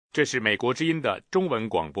这是美国之音的中文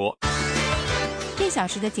广播。这小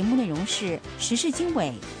时的节目内容是时事经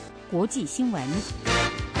纬、国际新闻。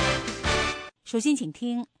首先请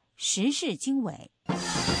听时事经纬。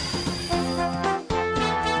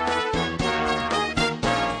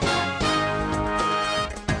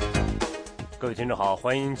各位听众好，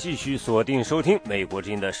欢迎继续锁定收听美国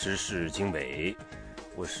之音的时事经纬，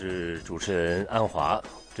我是主持人安华，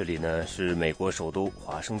这里呢是美国首都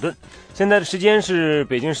华盛顿，现在的时间是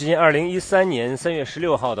北京时间2013年3月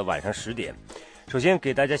16号的晚上10点。首先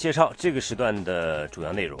给大家介绍这个时段的主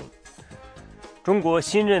要内容。中国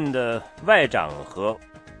新任的外长和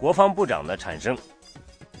国防部长的产生，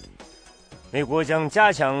美国将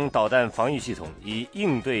加强导弹防御系统以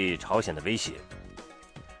应对朝鲜的威胁。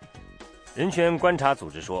人权观察组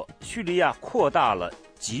织说，叙利亚扩大了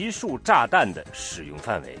集束炸弹的使用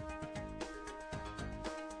范围。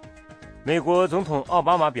美国总统奥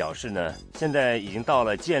巴马表示呢，现在已经到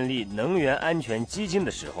了建立能源安全基金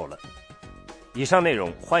的时候了。以上内容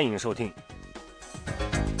欢迎收听。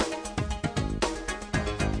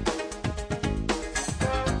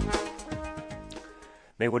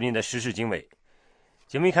美国之音的时事经纬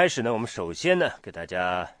节目一开始呢，我们首先呢给大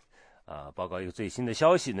家报告一个最新的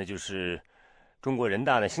消息，那就是中国人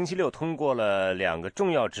大呢星期六通过了2个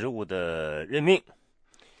重要职务的任命。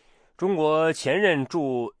中国前任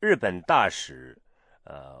驻日本大使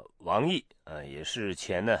王毅也是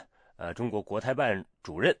前呢中国国台办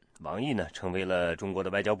主任，王毅呢成为了中国的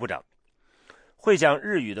外交部长。会讲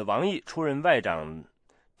日语的王毅出任外长，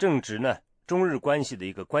正值呢中日关系的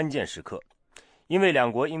一个关键时刻，因为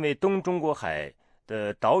两国因为东中国海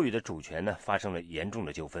的岛屿的主权呢发生了严重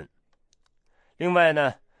的纠纷。另外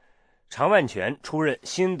呢，常万全出任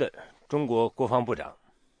新的中国国防部长。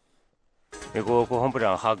美国国防部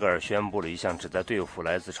长哈格尔宣布了一项旨在对付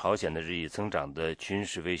来自朝鲜的日益增长的军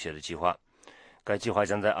事威胁的计划。该计划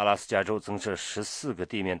将在阿拉斯加州增设14个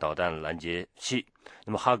地面导弹拦截器。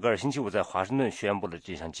那么哈格尔星期五在华盛顿宣布了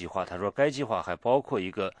这项计划，他说该计划还包括一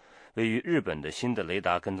个位于日本的新的雷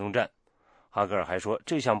达跟踪站。哈格尔还说，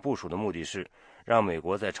这项部署的目的是让美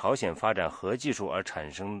国在朝鲜发展核技术而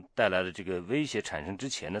带来的这个威胁产生之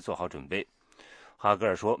前呢做好准备。哈格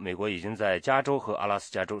尔说，美国已经在加州和阿拉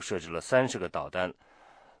斯加州设置了30个导弹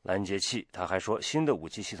拦截器。他还说，新的武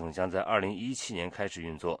器系统将在2017年开始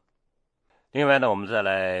运作。另外呢，我们再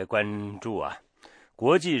来关注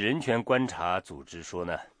国际人权观察组织说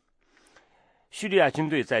呢，叙利亚军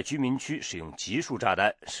队在居民区使用集束炸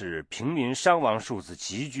弹，使平民伤亡数字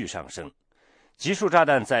急剧上升。集束炸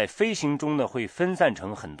弹在飞行中呢会分散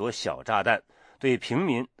成很多小炸弹，对平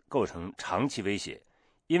民构成长期威胁，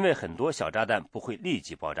因为很多小炸弹不会立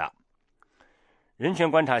即爆炸。人权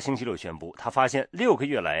观察星期六宣布，他发现6个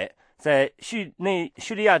月来在叙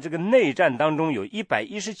利亚这个内战当中有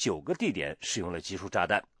119个地点使用了集束炸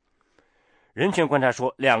弹。人权观察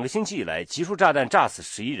说，2个星期以来集束炸弹炸死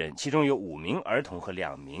11人，其中有5名儿童和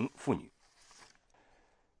2名妇女。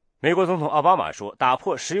美国总统奥巴马说，打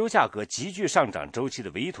破石油价格急剧上涨周期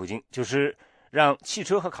的唯一途径就是让汽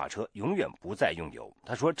车和卡车永远不再用油。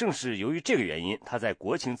他说，正是由于这个原因，他在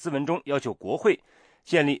国情咨文中要求国会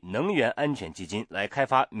建立能源安全基金，来开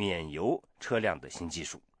发免油车辆的新技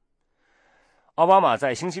术。奥巴马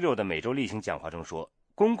在星期六的每周例行讲话中说，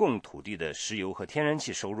公共土地的石油和天然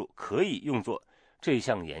气收入可以用作这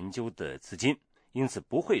项研究的资金，因此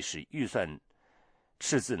不会使预算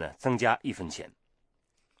赤字呢增加1分钱。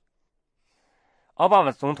奥巴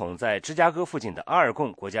马总统在芝加哥附近的阿尔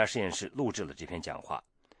贡国家实验室录制了这篇讲话。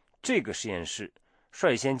这个实验室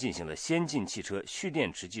率先进行了先进汽车蓄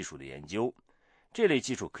电池技术的研究，这类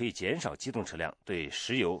技术可以减少机动车辆对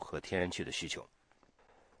石油和天然气的需求。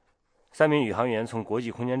3名宇航员从国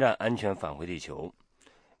际空间站安全返回地球。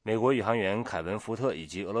美国宇航员凯文·福特以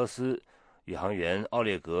及俄罗斯宇航员奥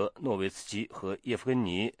列格·诺维茨基和叶夫根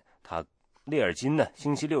尼·塔列尔金呢，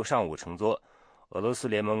星期六上午乘坐俄罗斯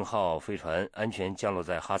联盟号飞船安全降落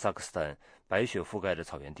在哈萨克斯坦白雪覆盖的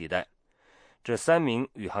草原地带。这3名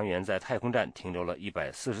宇航员在太空站停留了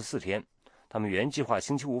144天，他们原计划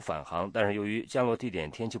星期五返航，但是由于降落地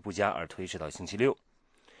点天气不佳而推迟到星期六。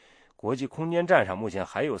国际空间站上目前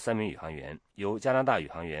还有3名宇航员，由加拿大宇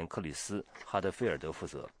航员克里斯·哈德菲尔德负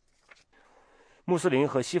责。穆斯林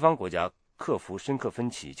和西方国家克服深刻分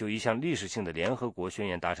歧，就一项历史性的联合国宣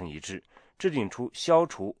言达成一致，制定出消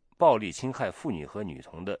除暴力侵害妇女和女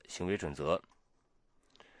童的行为准则。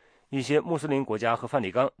一些穆斯林国家和梵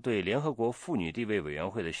蒂冈对联合国妇女地位委员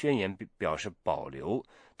会的宣言表示保留，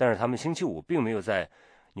但是他们星期五并没有在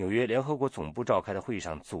纽约联合国总部召开的会议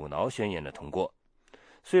上阻挠宣言的通过。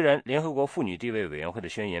虽然联合国妇女地位委员会的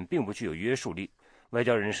宣言并不具有约束力，外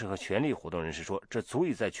交人士和权力活动人士说，这足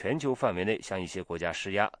以在全球范围内向一些国家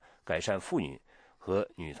施压，改善妇女和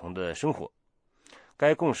女童的生活。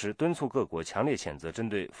该共识敦促各国强烈谴责针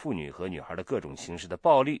对妇女和女孩的各种形式的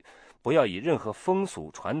暴力，不要以任何风俗、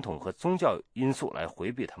传统和宗教因素来回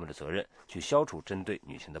避他们的责任，去消除针对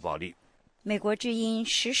女性的暴力。美国之音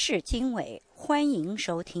时事经纬，欢迎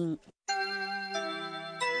收听。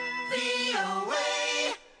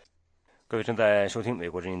各位正在收听美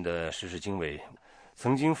国之音的时事经纬。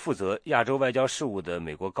曾经负责亚洲外交事务的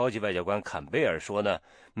美国高级外交官坎贝尔说呢，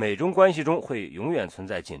美中关系中会永远存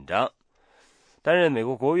在紧张。担任美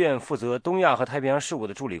国国务院负责东亚和太平洋事务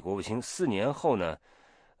的助理国务卿4年后呢，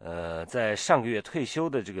在上个月退休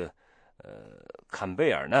的这个坎贝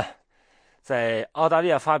尔呢，在澳大利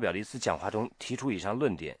亚发表的一次讲话中提出以上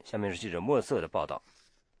论点。下面是记者莫瑟的报道。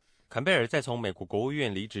坎贝尔在从美国国务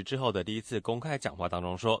院离职之后的第一次公开讲话当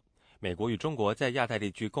中说，美国与中国在亚太地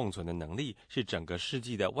区共存的能力是整个世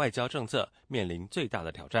纪的外交政策面临最大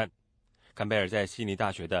的挑战。坎贝尔在悉尼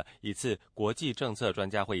大学的一次国际政策专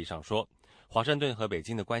家会议上说，华盛顿和北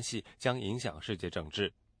京的关系将影响世界政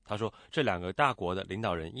治。他说，这两个大国的领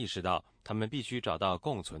导人意识到，他们必须找到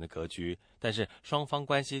共存的格局，但是双方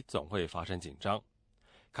关系总会发生紧张。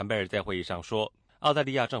坎贝尔在会议上说，澳大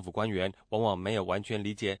利亚政府官员往往没有完全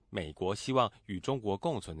理解美国希望与中国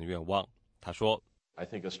共存的愿望。他说， I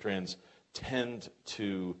think Australians tend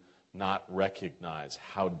to not recognize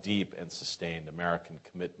how deep and sustained American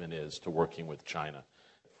commitment is to working with China.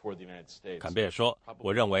 坎贝尔说，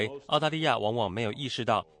我认为澳大利亚往往没有意识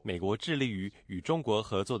到美国致力于与中国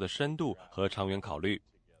合作的深度和长远考虑。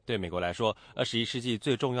对美国来说，21世纪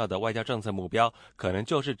最重要的外交政策目标可能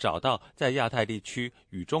就是找到在亚太地区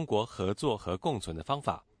与中国合作和共存的方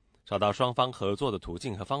法，找到双方合作的途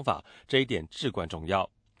径和方法，这一点至关重要。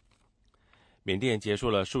缅甸结束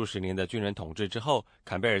了数十年的军人统治之后，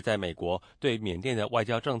坎贝尔在美国对缅甸的外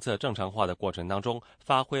交政策正常化的过程当中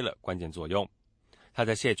发挥了关键作用。他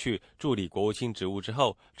在卸去助理国务卿职务之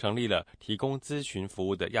后，成立了提供咨询服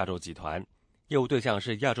务的亚洲集团，业务对象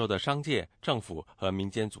是亚洲的商界、政府和民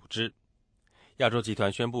间组织。亚洲集团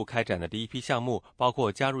宣布开展的第一批项目包括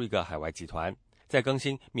加入一个海外集团，在更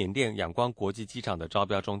新缅甸仰光国际机场的招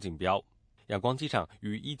标中竞标。仰光机场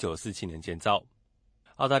于1947年建造。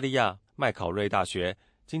澳大利亚麦考瑞大学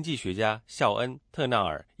经济学家肖恩·特纳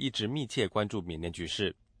尔一直密切关注缅甸局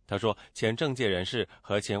势。他说，前政界人士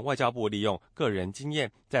和前外交部利用个人经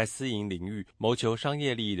验在私营领域谋求商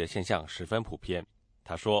业利益的现象十分普遍。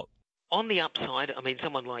他说， On the upside, I mean,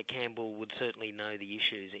 someone like Campbell would certainly know the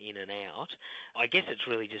issues in and out. I guess it's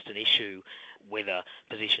really just an issue whether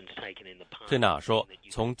positions taken in the past. 特纳尔说，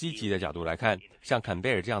从积极的角度来看，像坎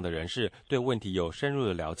贝尔这样的人士对问题有深入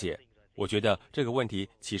的了解。我觉得这个问题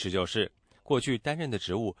其实就是过去担任的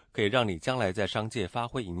职务可以让你将来在商界发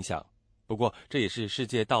挥影响。不过这也是世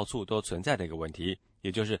界到处都存在的一个问题，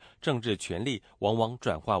也就是政治权力往往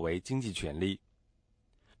转化为经济权力。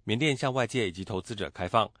缅甸向外界以及投资者开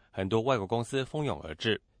放，很多外国公司蜂拥而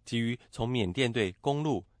至，基于从缅甸对公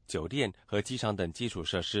路、酒店和机场等基础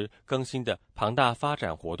设施更新的庞大发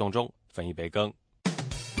展活动中分一杯羹。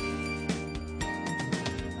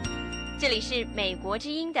这里是美国之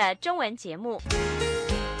音的中文节目。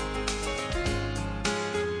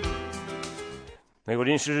美国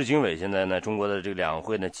之音时事经纬，现在呢，中国的这个两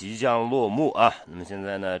会呢即将落幕啊。那么现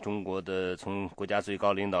在呢，中国的从国家最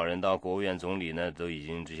高领导人到国务院总理呢，都已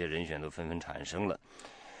经这些人选都纷纷产生了。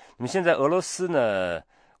那么现在俄罗斯呢，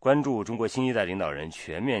关注中国新一代领导人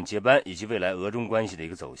全面接班以及未来俄中关系的一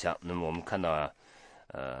个走向。那么我们看到啊，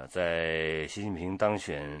在习近平当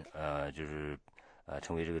选就是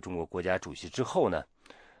成为这个中国国家主席之后呢，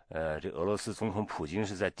这俄罗斯总统普京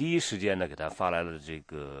是在第一时间呢给他发来了这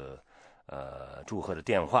个祝贺的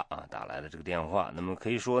电话啊，打来了这个电话。那么可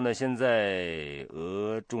以说呢，现在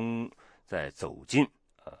俄中在走近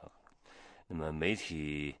那么媒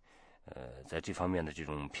体在这方面的这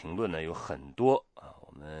种评论呢有很多啊。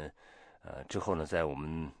我们之后呢，在我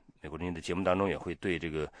们美国之音的节目当中也会对这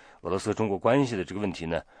个俄罗斯中国关系的这个问题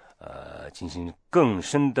呢进行更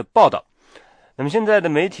深的报道。那么现在的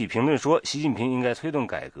媒体评论说，习近平应该推动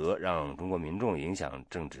改革，让中国民众影响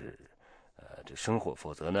政治这生活，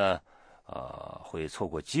否则呢会错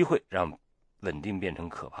过机会，让稳定变成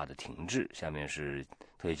可怕的停滞。下面是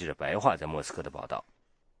特约记者白桦在莫斯科的报道。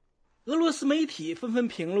俄罗斯媒体纷纷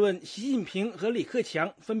评论习近平和李克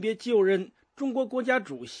强分别就任中国国家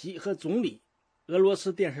主席和总理。俄罗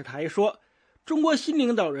斯电视台说，中国新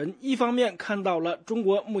领导人一方面看到了中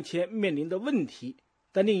国目前面临的问题，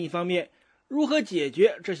但另一方面，如何解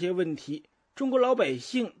决这些问题，中国老百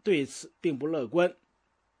姓对此并不乐观。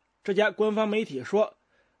这家官方媒体说，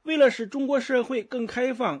为了使中国社会更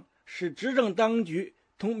开放，使执政当局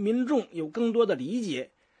同民众有更多的理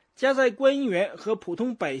解，夹在官员和普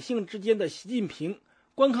通百姓之间的习近平，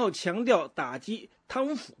光靠强调打击贪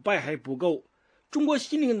污腐败还不够，中国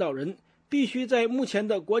新领导人必须在目前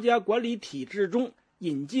的国家管理体制中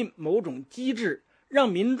引进某种机制，让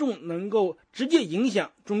民众能够直接影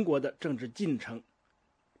响中国的政治进程。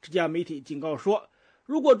这家媒体警告说，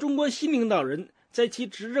如果中国新领导人在其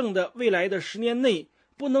执政的未来的10年内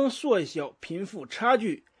不能缩小贫富差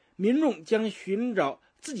距，民众将寻找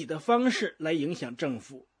自己的方式来影响政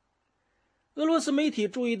府。俄罗斯媒体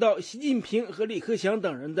注意到习近平和李克强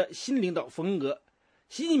等人的新领导风格。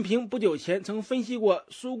习近平不久前曾分析过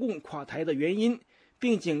苏共垮台的原因，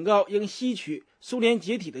并警告应吸取苏联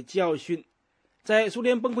解体的教训。在苏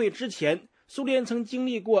联崩溃之前，苏联曾经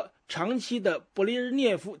历过长期的勃列日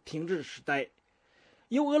涅夫停滞时代。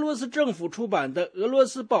由俄罗斯政府出版的《俄罗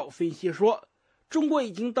斯报》分析说，中国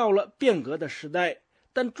已经到了变革的时代，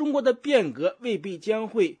但中国的变革未必将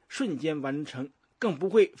会瞬间完成，更不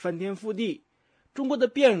会翻天覆地。中国的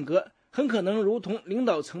变革很可能如同领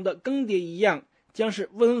导层的更迭一样，将是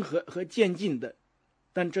温和和渐进的。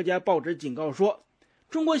但这家报纸警告说，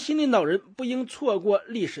中国新领导人不应错过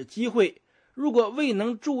历史机会，如果未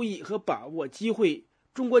能注意和把握机会，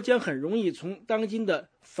中国将很容易从当今的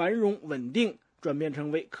繁荣稳定转变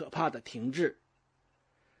成为可怕的停滞。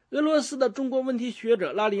俄罗斯的中国问题学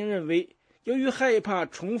者拉林认为，由于害怕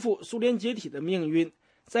重复苏联解体的命运，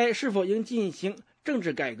在是否应进行政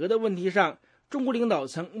治改革的问题上，中国领导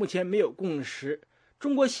层目前没有共识，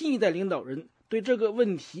中国新一代领导人对这个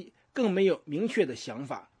问题更没有明确的想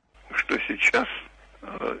法。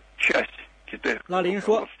拉林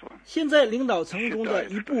说，现在领导层中的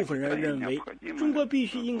一部分人认为，中国必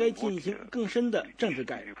须应该进行更深的政治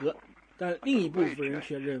改革，但另一部分人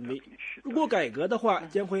却认为，如果改革的话，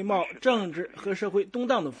将会冒政治和社会动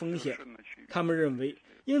荡的风险。他们认为，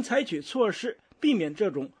应采取措施避免这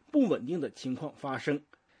种不稳定的情况发生。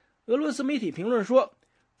俄罗斯媒体评论说，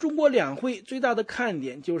中国两会最大的看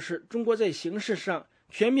点就是中国在形式上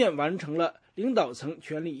全面完成了领导层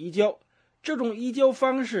权力移交。这种移交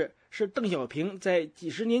方式是邓小平在几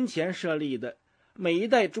十年前设立的。每一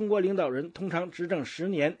代中国领导人通常执政10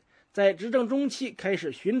年，在执政中期开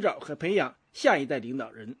始寻找和培养下一代领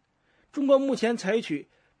导人。中国目前采取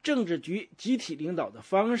政治局集体领导的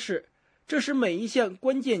方式，这使每一项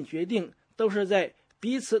关键决定都是在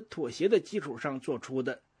彼此妥协的基础上做出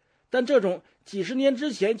的。但这种几十年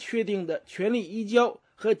之前确定的权力移交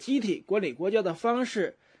和集体管理国家的方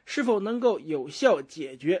式，是否能够有效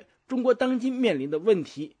解决中国当今面临的问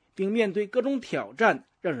题，并面对各种挑战，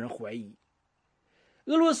让人怀疑。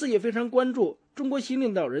俄罗斯也非常关注中国新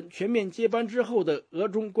领导人全面接班之后的俄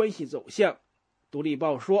中关系走向。独立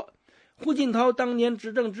报说，胡锦涛当年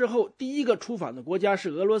执政之后第一个出访的国家是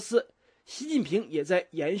俄罗斯，习近平也在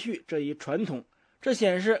延续这一传统，这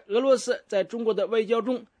显示俄罗斯在中国的外交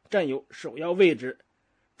中占有首要位置。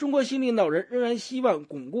中国新领导人仍然希望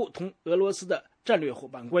巩固同俄罗斯的战略伙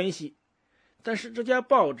伴关系，但是这家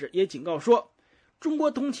报纸也警告说，中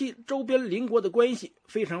国同其周边邻国的关系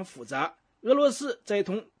非常复杂，俄罗斯在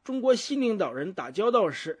同中国新领导人打交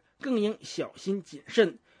道时更应小心谨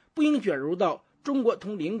慎，不应卷入到中国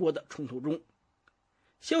同邻国的冲突中。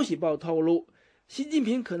消息报透露，习近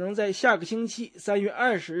平可能在下个星期3月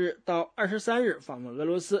20日到23日访问俄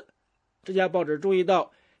罗斯。这家报纸注意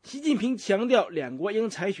到，习近平强调两国应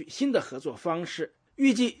采取新的合作方式，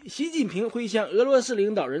预计习近平会向俄罗斯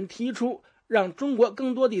领导人提出让中国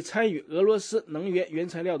更多地参与俄罗斯能源原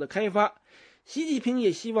材料的开发。习近平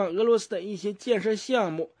也希望俄罗斯的一些建设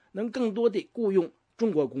项目能更多地雇佣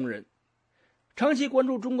中国工人。长期关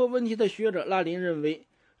注中国问题的学者拉林认为，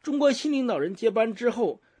中国新领导人接班之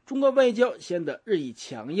后，中国外交显得日益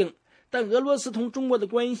强硬，但俄罗斯同中国的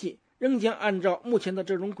关系仍将按照目前的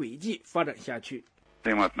这种轨迹发展下去。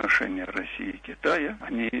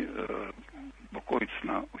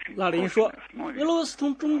拉林说，俄罗斯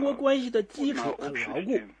同中国关系的基础很牢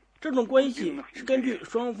固，这种关系是根据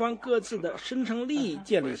双方各自的深层利益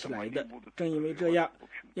建立起来的。正因为这样，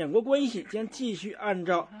两国关系将继续按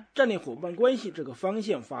照战略伙伴关系这个方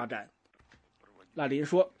向发展。拉林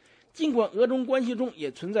说，尽管俄中关系中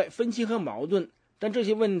也存在分歧和矛盾，但这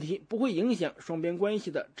些问题不会影响双边关系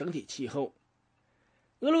的整体气候。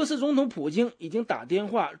俄罗斯总统普京已经打电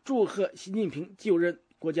话祝贺习近平就任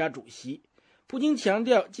国家主席。普京强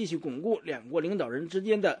调继续巩固两国领导人之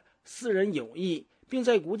间的私人友谊，并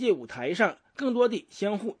在国际舞台上更多地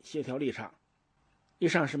相互协调立场。以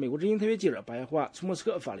上是美国之音特约记者白桦从莫斯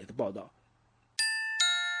科发来的报道。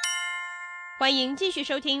欢迎继续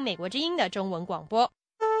收听美国之音的中文广播。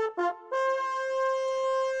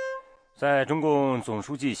在中共总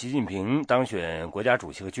书记习近平当选国家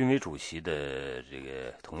主席和军委主席的这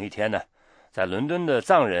个同一天呢，在伦敦的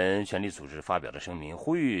藏人权利组织发表了声明，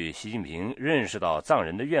呼吁习近平认识到藏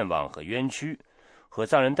人的愿望和冤屈，和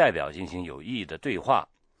藏人代表进行有意义的对话。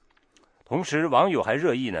同时，网友还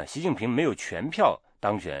热议呢，习近平没有全票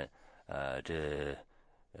当选，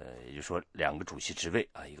也就是说2个主席职位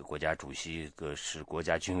啊，一个国家主席，一个是国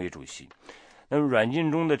家军委主席。那么软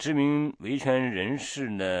禁中的知名维权人士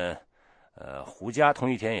呢？胡佳同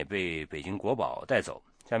一天也被北京国保带走。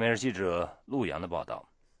下面是记者陆阳的报道。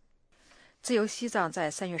自由西藏在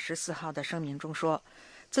3月14号的声明中说，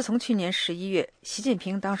自从去年11月习近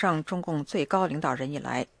平当上中共最高领导人以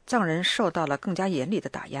来，藏人受到了更加严厉的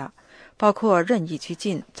打压，包括任意拘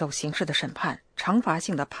禁、走形式的审判、惩罚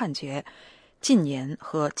性的判决、禁言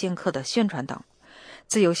和尖刻的宣传等。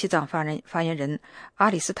自由西藏发言人阿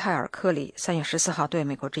里斯泰尔·科里3月14号对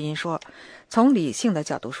美国之音说，从理性的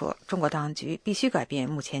角度说，中国当局必须改变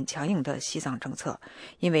目前强硬的西藏政策，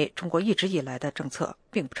因为中国一直以来的政策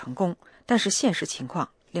并不成功，但是现实情况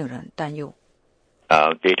令人担忧。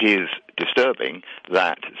It is disturbing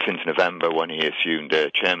that since November when he assumed a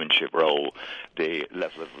chairmanship role, the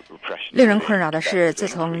level of repression... 令人困扰的是，自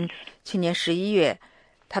从去年11月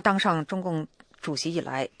他当上中共主席以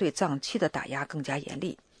来，对藏区的打压更加严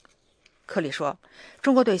厉。克里说，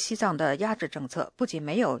中国对西藏的压制政策不仅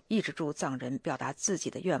没有抑制住藏人表达自己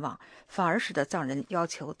的愿望，反而使得藏人要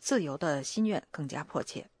求自由的心愿更加迫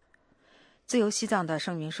切。自由西藏的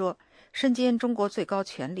声明说，身兼中国最高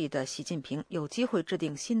权力的习近平有机会制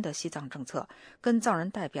定新的西藏政策，跟藏人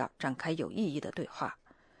代表展开有意义的对话。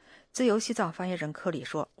自由西藏发言人科里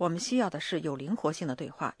说，我们需要的是有灵活性的对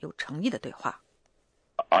话，有诚意的对话。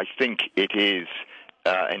I think it is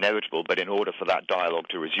inevitable, but in order for that dialogue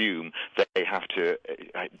to resume, they have to...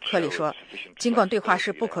 克里说，尽管对话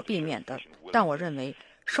是不可避免的，但我认为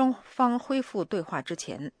双方恢复对话之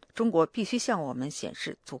前，中国必须向我们显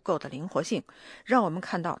示足够的灵活性，让我们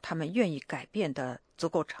看到他们愿意改变的足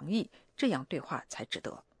够诚意，这样对话才值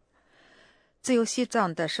得。自由西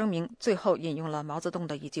藏的声明最后引用了毛泽东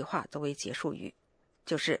的一句话作为结束语，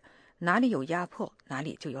就是哪里有压迫，哪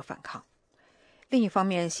里就有反抗。另一方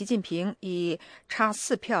面，习近平以差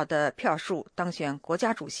4票的票数当选国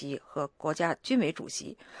家主席和国家军委主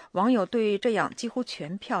席，网友对这样几乎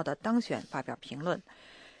全票的当选发表评论。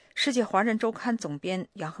世界华人周刊总编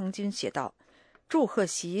杨恒军写道，祝贺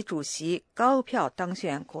习主席高票当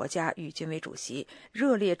选国家与军委主席，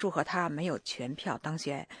热烈祝贺他没有全票当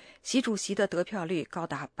选。习主席的得票率高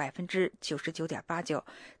达 99.89%，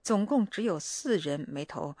 总共只有4人没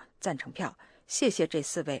投赞成票，谢谢这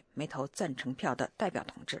4位没投赞成票的代表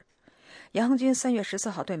同志。杨恒军3月14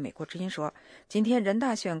号对美国之音说，今天人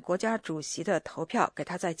大选国家主席的投票给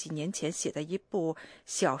他在几年前写的一部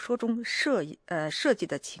小说中设计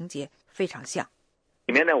的情节非常像。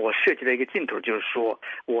里面呢，我设计了一个镜头，就是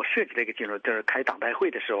开党代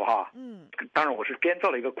会的时候当然我是编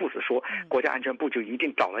造了一个故事，说国家安全部就一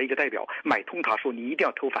定找了一个代表买通他，说你一定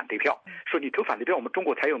要投反对票，说你投反对票我们中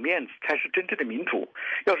国才有面子，才是真正的民主。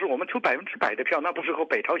要是我们投100%的票，那不是和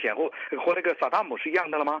北朝鲜或那个萨达姆是一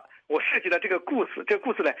样的了吗？我设计了这个故事，这个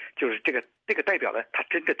故事呢，就是这个代表呢，他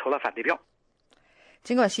真的投了反对票。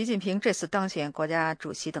尽管习近平这次当选国家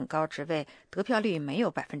主席等高职位得票率没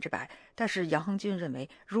有100%，但是杨恒军认为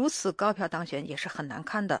如此高票当选也是很难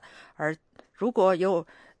堪的，而如果有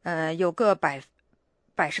个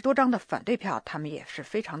100多张的反对票，他们也是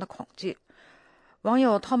非常的恐惧。网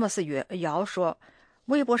友 Thomas 姚说，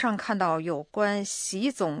微博上看到有关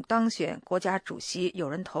习总当选国家主席有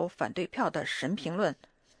人投反对票的神评论，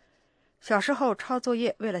小时候抄作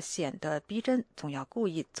业为了显得逼真，总要故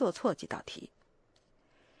意做错几道题。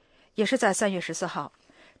也是在3月14号，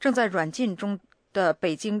正在软禁中的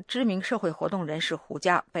北京知名社会活动人士胡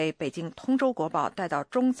佳被北京通州国报带到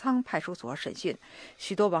中仓派出所审讯。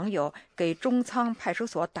许多网友给中仓派出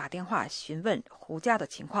所打电话询问胡佳的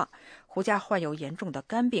情况。胡佳患有严重的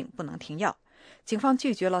肝病，不能停药。警方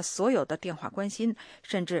拒绝了所有的电话关心，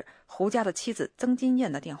甚至胡佳的妻子曾金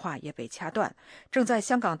燕的电话也被掐断。正在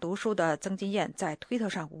香港读书的曾金燕在推特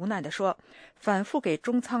上无奈地说，反复给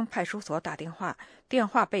中仓派出所打电话，电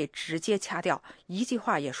话被直接掐掉，一句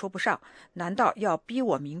话也说不上，难道要逼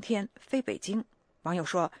我明天飞北京？网友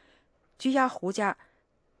说，拘押胡佳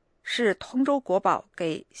是通州国宝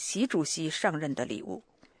给习主席上任的礼物。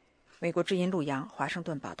美国之音陆阳，华盛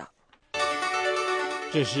顿报道。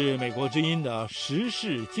这是美国之音的时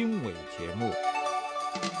事经纬节目。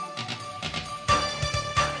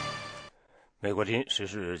美国之音时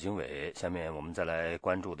事经纬，下面我们再来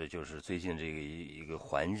关注的就是最近这个一个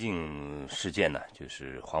环境事件呢，就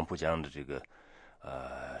是黄浦江的这个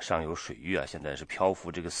上游水域啊，现在是漂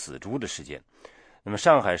浮这个死猪的事件。那么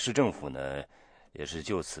上海市政府呢，也是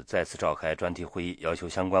就此再次召开专题会议，要求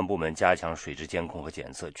相关部门加强水质监控和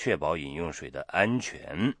检测，确保饮用水的安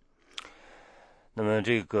全。那么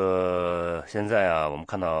这个现在啊，我们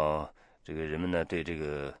看到这个人们呢对这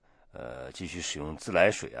个继续使用自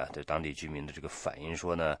来水啊，对当地居民的这个反应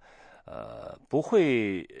说呢，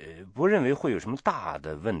不认为会有什么大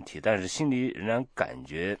的问题，但是心里仍然感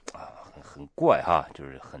觉很怪哈，就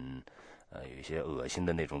是很有一些恶心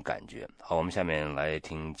的那种感觉。好，我们下面来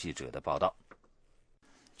听记者的报道。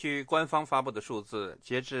据官方发布的数字，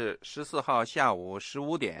截至14号下午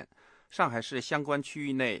15点，上海市相关区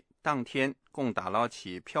域内当天共打捞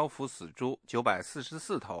起漂浮死猪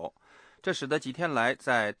944头，这使得几天来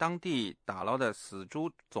在当地打捞的死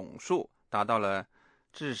猪总数达到了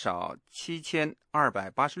至少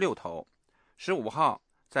7286头。15号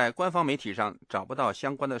在官方媒体上找不到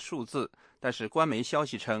相关的数字，但是官媒消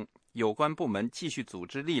息称，有关部门继续组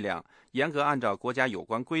织力量，严格按照国家有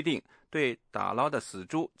关规定，对打捞的死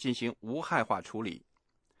猪进行无害化处理。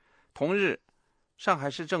同日，上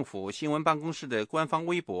海市政府新闻办公室的官方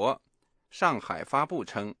微博上海发布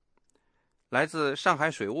称，来自上海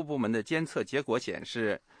水务部门的监测结果显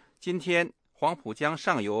示，今天黄浦江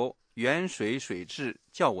上游原水水质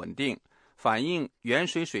较稳定，反映原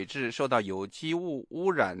水水质受到有机物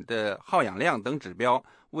污染的耗氧量等指标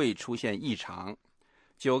未出现异常。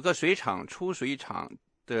9个水厂出水厂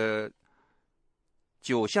的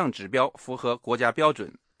9项指标符合国家标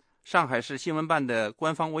准。上海市新闻办的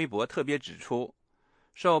官方微博特别指出，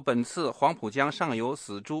受本次黄浦江上游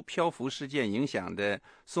死猪漂浮事件影响的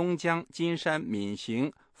松江、金山、闵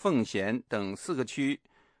行、奉贤等4个区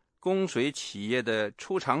供水企业的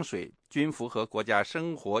出厂水均符合国家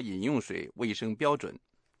生活饮用水卫生标准。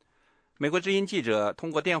美国之音记者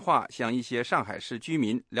通过电话向一些上海市居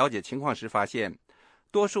民了解情况时发现，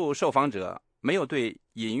多数受访者没有对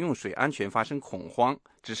饮用水安全发生恐慌，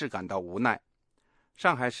只是感到无奈。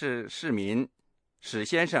上海市市民史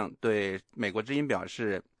先生对美国之音表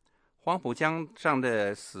示，黄浦江上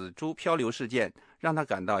的死猪漂流事件让他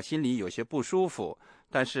感到心里有些不舒服，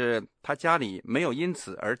但是他家里没有因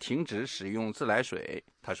此而停止使用自来水。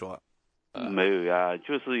他说，没有呀，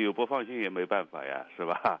就是有不放心也没办法呀，是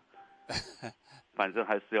吧？反正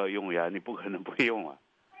还是要用呀，你不可能不用啊。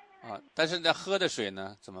但是那喝的水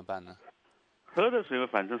呢怎么办呢？喝的水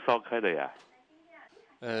反正烧开的呀。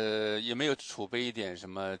有没有储备一点什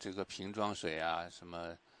么这个瓶装水啊什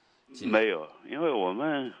么？没有，因为我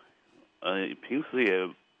们平时也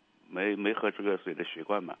没喝这个水的习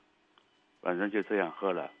惯嘛，反正就这样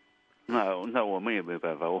喝了。那我们也没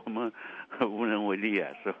办法，我们无能为力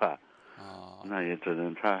啊，是吧？那也只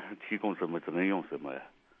能他提供什么只能用什么呀。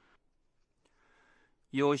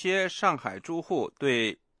有些上海住户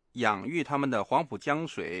对养育他们的黄浦江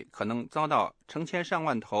水可能遭到成千上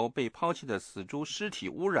万头被抛弃的死猪尸体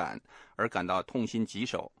污染而感到痛心疾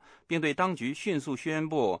首，并对当局迅速宣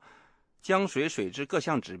布江水水质各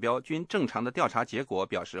项指标均正常的调查结果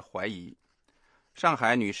表示怀疑。上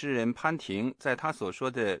海女诗人潘婷在她所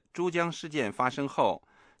说的珠江事件发生后，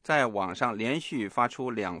在网上连续发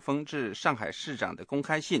出2封致上海市长的公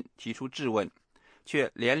开信，提出质问，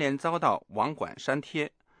却连连遭到网管删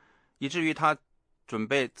帖，以至于她准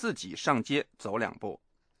备自己上街走2步。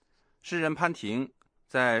诗人潘婷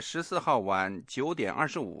在14号晚9点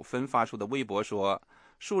25分发出的微博说，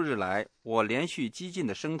数日来我连续激进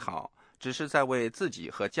的声讨，只是在为自己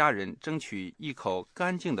和家人争取一口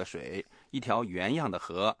干净的水，一条原样的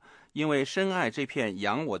河，因为深爱这片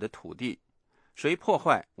养我的土地，谁破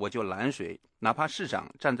坏我就拦谁，哪怕市长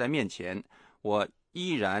站在面前，我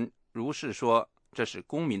依然如是说，这是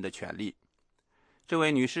公民的权利。这位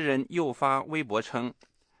女诗人又发微博称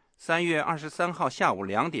，3月23号下午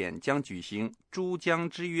2点将举行珠江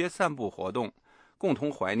之约散步活动，共同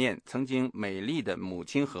怀念曾经美丽的母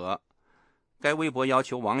亲河。该微博要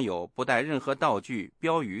求网友不带任何道具、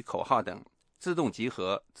标语、口号等，自动集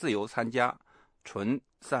合，自由参加，纯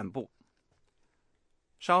散步。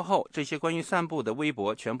稍后，这些关于散步的微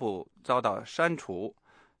博全部遭到删除，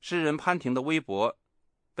诗人潘婷的微博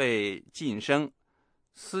被禁声，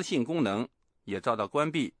私信功能也遭到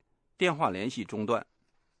关闭，电话联系中断。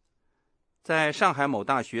在上海某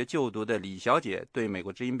大学就读的李小姐对美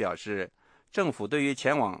国之音表示，政府对于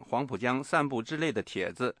前往黄浦江散步之类的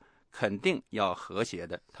帖子肯定要和谐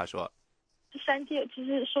的。她说，删帖其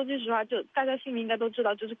实说句实话，就大家心里应该都知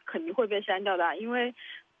道，就是肯定会被删掉的，因为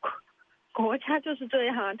国家就是这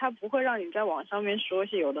样啊，他不会让你在网上面说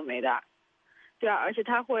些有的没的。对啊，而且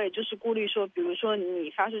他会就是顾虑说，比如说你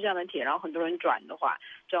发出这样的帖，然后很多人转的话，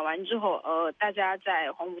转完之后大家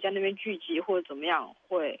在黄浦江那边聚集或者怎么样，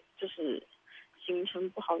会就是形成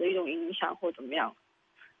不好的一种影响或怎么样。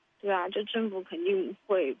对啊，这政府肯定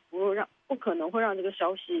不可能会让这个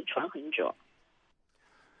消息传很久。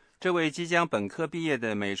这位即将本科毕业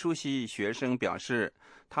的美术系学生表示，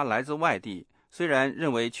他来自外地，虽然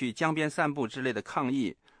认为去江边散步之类的抗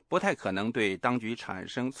议不太可能对当局产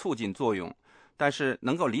生促进作用，但是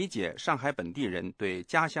能够理解上海本地人对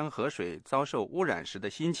家乡河水遭受污染时的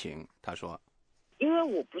心情。他说，因为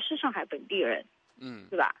我不是上海本地人，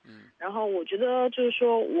对吧？然后我觉得就是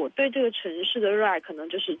说我对这个城市的热爱可能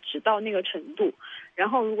就是只到那个程度，然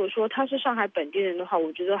后如果说他是上海本地人的话，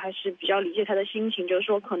我觉得还是比较理解他的心情，就是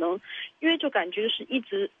说可能因为就感觉是一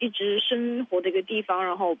直生活的一个地方，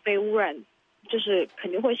然后被污染，就是肯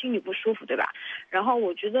定会心里不舒服，对吧？然后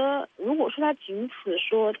我觉得如果说他仅此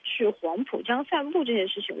说去黄浦江散步这件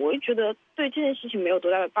事情，我也觉得对这件事情没有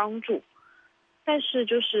多大的帮助。但是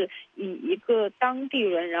就是以一个当地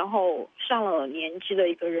人，然后上了年纪的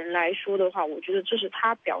一个人来说的话，我觉得这是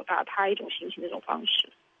他表达他一种心情的一种方式。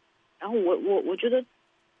然后我觉得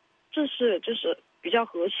这是比较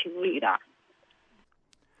合情理的。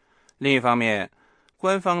另一方面，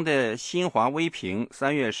官方的新华微评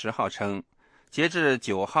3月10号称，截至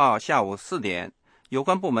9号下午4点，有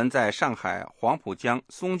关部门在上海黄浦江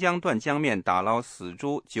松江段江面打捞死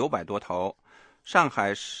猪900多头。上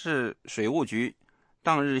海市水务局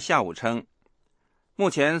当日下午称，目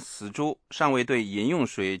前死猪尚未对饮用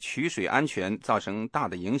水取水安全造成大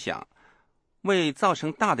的影响。未造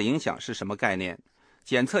成大的影响是什么概念？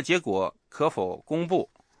检测结果可否公布？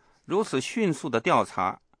如此迅速的调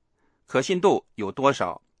查，可信度有多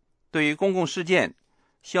少？对于公共事件，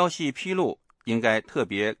消息披露应该特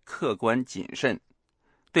别客观谨慎。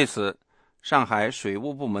对此，上海水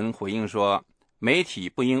务部门回应说，媒体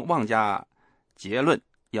不应妄加结论，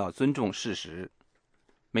要尊重事实。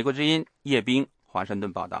美国之音叶冰华盛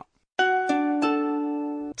顿报道。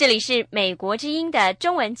这里是美国之音的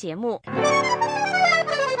中文节目。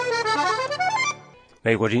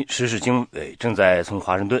美国之音时事经纬正在从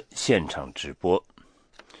华盛顿现场直播。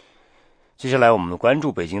接下来我们关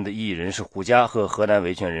注北京的异议人士胡佳和河南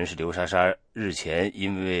维权人士刘莎莎日前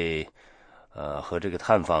因为和这个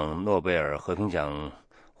探访诺贝尔和平奖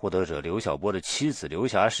获得者刘晓波的妻子刘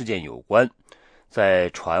霞事件有关，在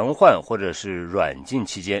传唤或者是软禁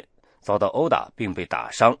期间遭到殴打并被打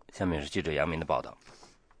伤。下面是记者杨明的报道。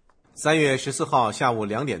3月14号下午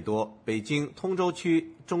2点多，北京通州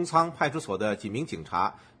区中仓派出所的几名警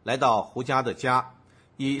察来到胡佳的家，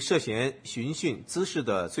以涉嫌寻衅滋事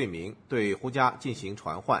的罪名对胡佳进行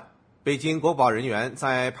传唤。北京国保人员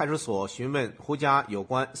在派出所询问胡佳有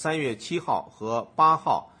关3月7号和8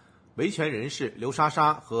号维权人士刘莎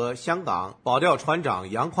莎和香港保钓船长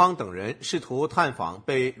杨匡等人试图探访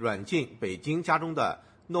被软禁北京家中的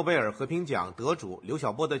诺贝尔和平奖得主刘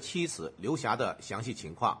晓波的妻子刘霞的详细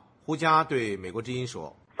情况。胡佳对美国之音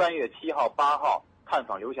说：3月7号、8号探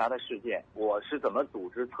访刘霞的事件，我是怎么组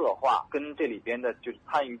织策划，跟这里边的就是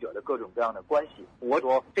参与者的各种各样的关系。我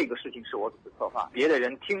说这个事情是我组织策划，别的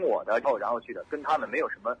人听我的然后去的，跟他们没有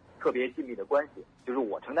什么特别紧密的关系，就是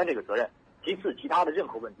我承担这个责任。其次，其他的任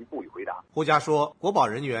何问题不予回答。胡佳说，国保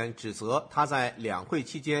人员指责他在两会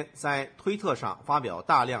期间在推特上发表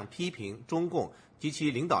大量批评中共及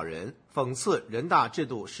其领导人，讽刺人大制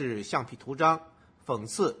度是橡皮图章，讽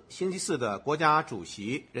刺星期四的国家主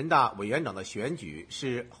席、人大委员长的选举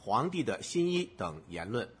是皇帝的新衣等言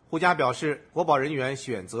论。胡佳表示，国保人员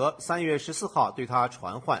选择3月14号对他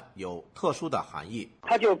传唤有特殊的含义。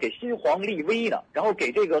他就给新皇立威呢，然后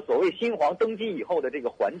给这个所谓新皇登基以后的这个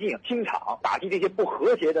环境清场，打击这些不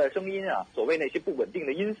和谐的声音啊，所谓那些不稳定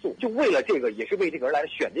的因素，就为了这个，也是为这个而来，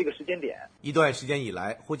选这个时间点。一段时间以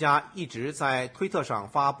来，胡佳一直在推特上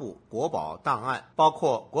发布国保档案，包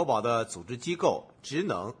括国保的组织机构、职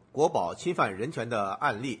能、国保侵犯人权的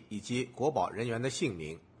案例以及国保人员的姓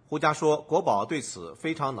名。胡佳说，国保对此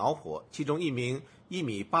非常恼火，其中一名1.8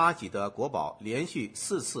米几的国保连续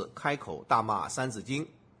4次开口大骂三字经。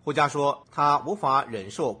胡佳说，他无法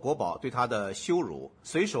忍受国保对他的羞辱，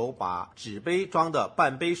随手把纸杯装的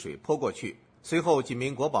半杯水泼过去。随后几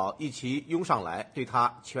名国保一起拥上来，对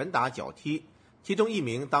他拳打脚踢。其中一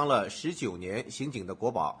名当了19年刑警的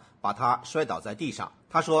国保把他摔倒在地上。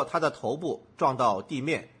他说，他的头部撞到地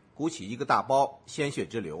面，鼓起一个大包，鲜血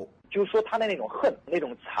直流。就是说他的那种恨、那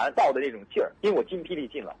种残暴的那种劲儿，因为我筋疲力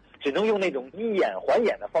尽了，只能用那种以眼还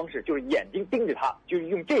眼的方式，就是眼睛盯着他，就是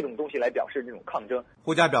用这种东西来表示这种抗争。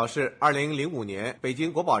胡佳表示，2005年北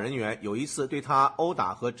京国保人员有一次对他殴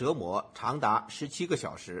打和折磨长达17个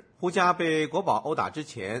小时。胡佳被国保殴打之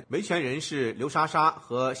前，维权人士刘莎莎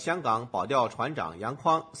和香港保钓船长杨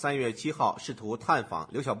匡3月7号试图探访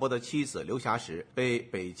刘晓波的妻子刘霞时，被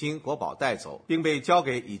北京国保带走，并被交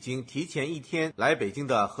给已经提前1天来北京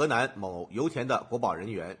的河南某油田的国保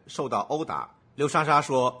人员，受到殴打。刘莎莎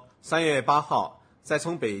说，3月8号在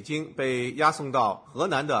从北京被押送到河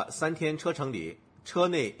南的3天车程里，车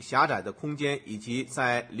内狭窄的空间以及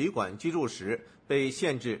在旅馆居住时被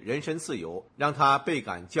限制人身自由，让他倍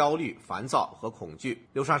感焦虑、烦躁和恐惧。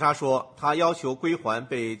刘莎莎说，她要求归还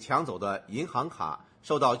被抢走的银行卡，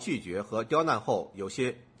受到拒绝和刁难后，有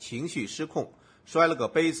些情绪失控，摔了个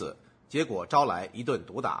杯子，结果招来一顿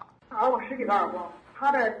毒打。打了我10几个耳光，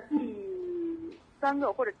他的第3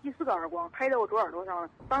个或者第4个耳光拍在我左耳朵上了，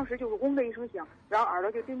当时就是嗡的一声响，然后耳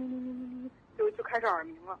朵就叮叮叮叮叮叮就开始耳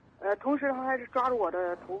鸣了。同时他还是抓住我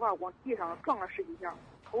的头发往地上撞了10几下，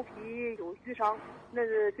头皮有淤伤，那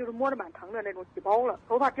是就是摸着蛮疼的那种，起包了，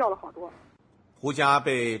头发掉了好多。胡佳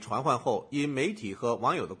被传唤后，因媒体和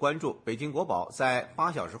网友的关注，北京国保在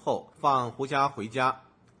8小时后放胡佳回家。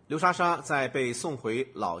刘莎莎在被送回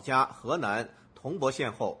老家河南铜柏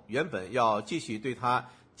县后，原本要继续对她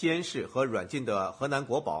监视和软禁的河南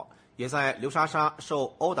国保，也在刘莎莎受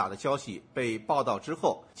殴打的消息被报道之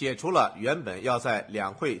后，解除了原本要在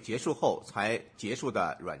两会结束后才结束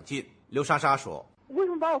的软禁。刘莎莎说，为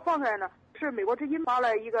什么把我放出来呢？是美国之音发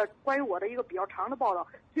了一个关于我的一个比较长的报道，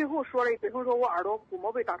最后说了一嘴说我耳朵鼓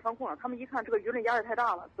膜被打穿孔了，他们一看这个舆论压力太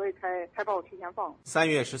大了，所以才把我提前放了。3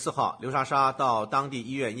月14号，刘莎莎到当地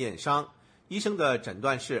医院验伤，医生的诊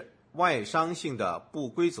断是外伤性的不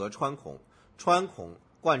规则穿孔，穿孔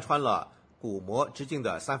贯穿了鼓膜直径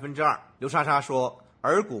的2/3。刘莎莎说，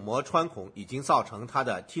耳鼓膜穿孔已经造成她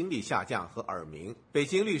的听力下降和耳鸣。北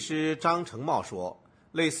京律师张成茂说，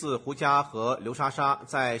类似胡佳和刘莎莎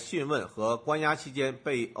在讯问和关押期间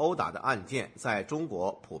被殴打的案件在中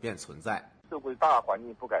国普遍存在。社会大环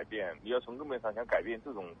境不改变，你要从根本上想改变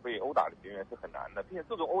这种被殴打的边缘是很难的，并且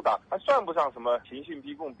这种殴打还算不上什么刑讯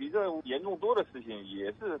逼供，比这严重多的事情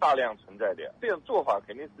也是大量存在的。这样做法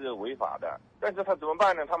肯定是违法的，但是他怎么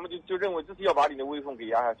办呢？他们就认为这是要把你的威风给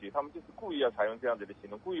压下去，他们就是故意要采用这样子的行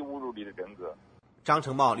动，故意侮辱你的人格。张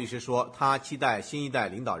成茂律师说，他期待新一代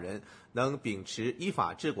领导人能秉持依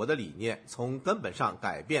法治国的理念，从根本上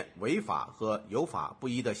改变违法和有法不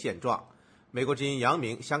依的现状。美国之音杨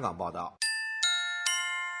明香港报道。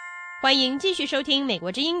欢迎继续收听美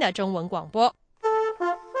国之音的中文广播。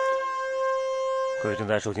各位正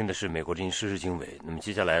在收听的是美国之音时事经纬。那么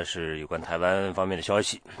接下来是有关台湾方面的消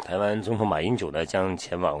息。台湾总统马英九呢将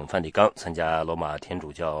前往梵蒂冈参加罗马天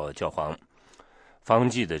主教教皇方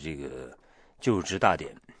济的这个就职大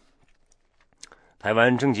典。台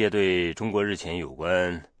湾政界对中国日前有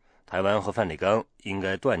关台湾和梵蒂冈应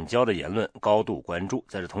该断交的言论高度关注。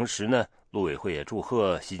在这同时呢，陆委会也祝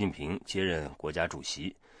贺习近平接任国家主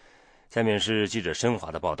席。下面是记者申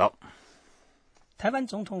华的报道。台湾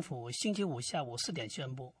总统府星期五下午4点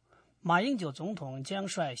宣布，马英九总统将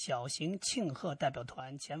率小型庆贺代表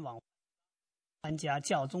团前往参加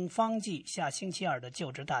教宗方济下星期2的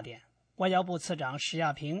就职大典。外交部次长史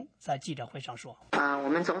亚平在记者会上说：我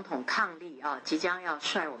们总统伉俪即将要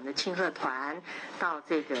率我们的庆贺团到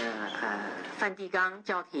这个梵蒂冈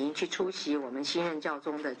教廷去出席我们新任教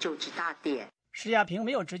宗的就职大典。史亚平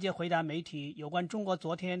没有直接回答媒体有关中国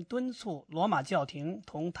昨天敦促罗马教廷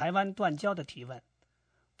同台湾断交的提问。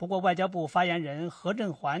不过，外交部发言人何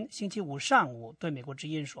振环星期五上午对美国之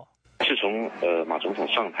音说：自从马总统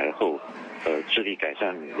上台后，致力改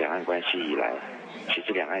善两岸关系以来，其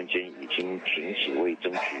实两岸间已经停止为争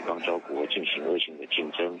取邦交国进行恶性的竞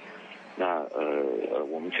争。那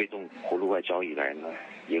我们推动活路外交以来呢，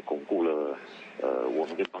也巩固了我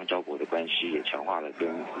们跟邦交国的关系，也强化了跟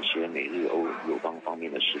一些美日欧友邦方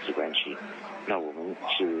面的实质关系。那我们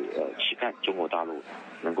是期盼中国大陆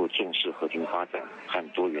能够重视和平发展和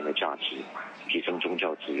多元的价值，提升宗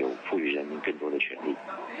教自由，赋予人民更多的权利。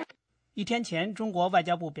1天前，中国外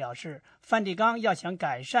交部表示，梵蒂冈要想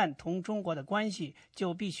改善同中国的关系，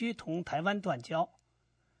就必须同台湾断交。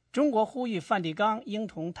中国呼吁梵蒂冈应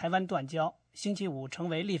同台湾断交，星期五成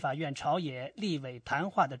为立法院朝野立委谈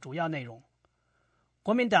话的主要内容。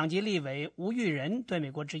国民党籍立委吴育仁对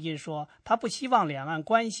美国之音说，他不希望两岸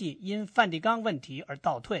关系因梵蒂冈问题而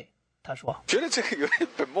倒退。他说：“觉得这个有点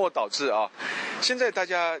本末倒置啊！现在大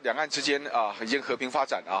家两岸之间啊，已经和平发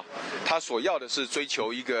展啊，他所要的是追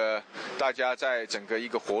求一个大家在整个一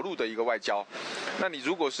个活路的一个外交。那你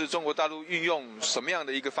如果是中国大陆运用什么样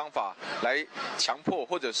的一个方法来强迫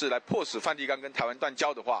或者是来迫使梵蒂冈跟台湾断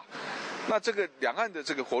交的话，那这个两岸的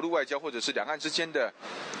这个活路外交或者是两岸之间的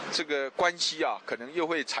这个关系啊，可能又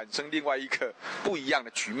会产生另外一个不一样的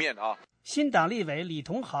局面啊。”新党立委李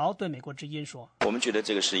同豪对美国之音说：“我们觉得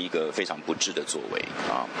这个是一个非常不智的作为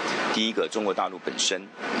啊。第一个，中国大陆本身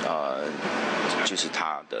就是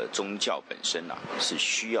它的宗教本身啊，是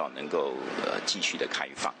需要能够继续的开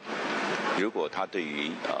放。如果它对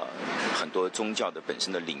于很多宗教的本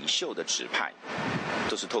身的领袖的指派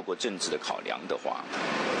都是透过政治的考量的话，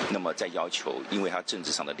那么在要求，因为它政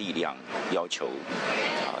治上的力量要求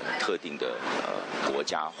特定的国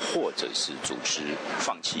家或者是组织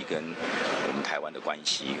放弃跟我们台湾的关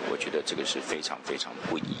系，我觉得这个是非常非常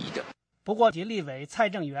不宜的。”不过，其立委蔡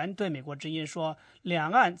正元对美国之音说，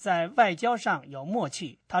两岸在外交上有默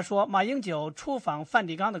契。他说，马英九出访梵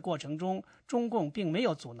蒂冈的过程中，中共并没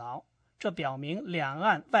有阻挠，这表明两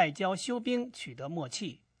岸外交休兵取得默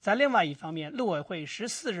契。在另外一方面，陆委会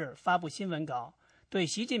14日发布新闻稿，对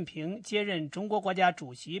习近平接任中国国家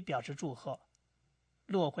主席表示祝贺。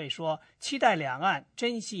陆委会说，期待两岸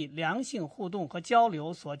珍惜良性互动和交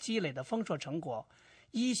流所积累的丰硕成果，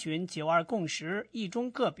依循9·2共识、一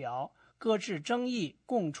中各表、搁置争议、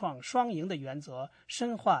共创双赢的原则，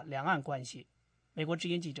深化两岸关系。美国之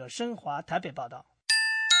音记者申华台北报道。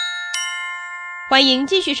欢迎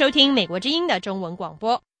继续收听美国之音的中文广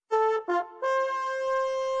播。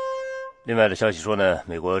另外的消息说呢，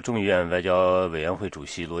美国众议院外交委员会主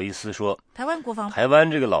席罗伊斯说，台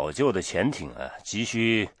湾这个老旧的潜艇啊，急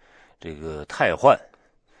需这个汰换。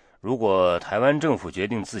如果台湾政府决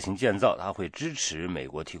定自行建造，他会支持美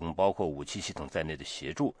国提供包括武器系统在内的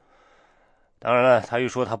协助。当然了，他又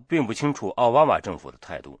说他并不清楚奥巴马政府的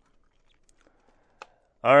态度。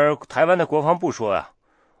而台湾的国防部说啊，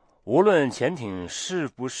无论潜艇是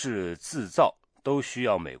不是自造，都需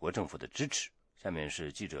要美国政府的支持。下面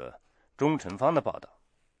是记者钟晨芳的报道。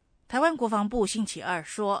台湾国防部星期二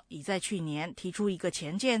说，已在去年提出一个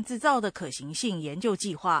潜舰自造的可行性研究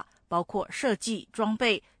计划，包括设计、装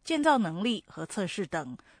备、建造能力和测试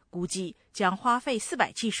等，估计将花费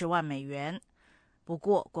470万美元。不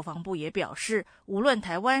过，国防部也表示，无论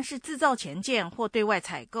台湾是自造潜舰或对外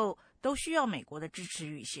采购，都需要美国的支持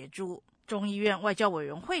与协助。众议院外交委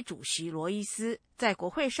员会主席罗伊斯在国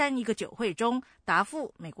会山一个酒会中答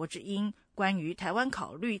复美国之音关于台湾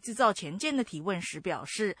考虑自造潜舰的提问时表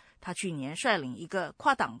示，他去年率领一个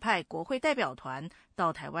跨党派国会代表团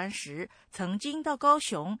到台湾时，曾经到高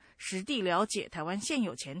雄实地了解台湾现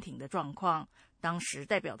有潜艇的状况。当时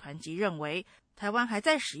代表团即认为，台湾还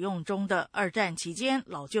在使用中的二战期间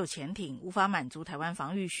老旧潜艇无法满足台湾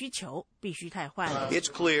防御需求，必须汰换。It's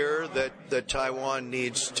clear that Taiwan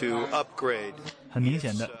needs to upgrade. 很明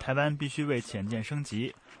显的，台湾必须为潜舰升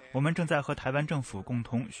级。我们正在和台湾政府共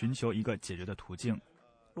同寻求一个解决的途径。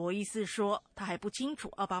罗伊斯说，他还不清楚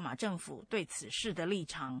奥巴马政府对此事的立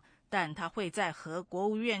场，但他会在和国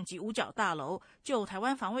务院及五角大楼就台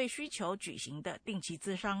湾防卫需求举行的定期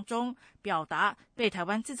咨商中，表达对台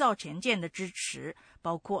湾自造潜舰的支持，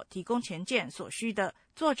包括提供潜舰所需的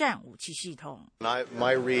作战武器系统。My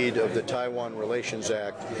read of the Taiwan Relations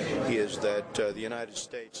Act is that the United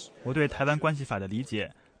States. 我对台湾关系法的理解，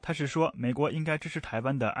它是说美国应该支持台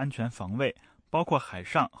湾的安全防卫，包括海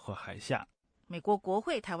上和海下。美国国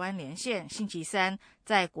会台湾连线星期三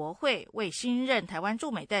在国会为新任台湾驻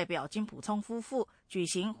美代表金溥聪夫妇举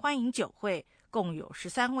行欢迎酒会，共有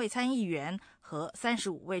13位参议员和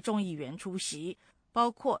35位众议员出席，包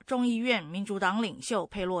括众议院民主党领袖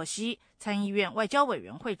佩洛西、参议院外交委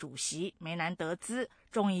员会主席梅南德兹、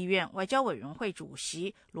众议院外交委员会主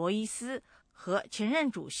席罗伊斯和前任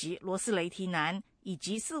主席罗斯雷提南，以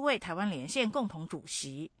及4位台湾连线共同主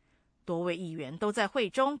席。多位议员都在会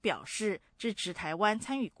中表示支持台湾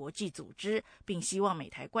参与国际组织，并希望美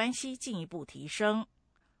台关系进一步提升。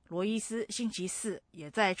罗伊斯星期四也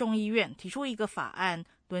在众议院提出一个法案，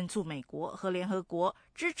敦促美国和联合国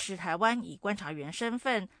支持台湾以观察员身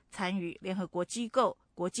份参与联合国机构、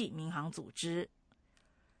国际民航组织。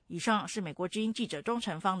以上是美国之音记者钟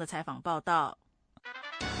晨芳的采访报道。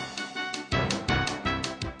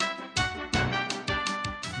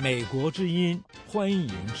美国之音，欢迎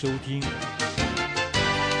收听。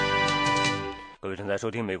各位正在收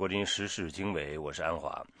听美国之音时事经纬，我是安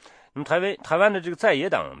华。那么台湾的这个在野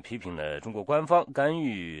党批评了中国官方干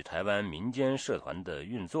预台湾民间社团的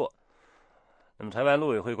运作。那么台湾陆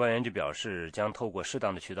委会官员就表示，将透过适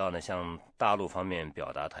当的渠道呢，向大陆方面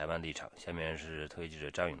表达台湾立场。下面是特约记者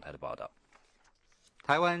张永泰的报道。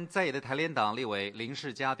台湾在野的台联党立委林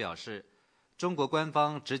世嘉表示，中国官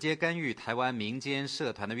方直接干预台湾民间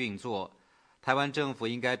社团的运作，台湾政府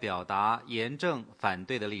应该表达严正反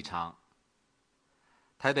对的立场。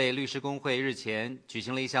台北律师公会日前举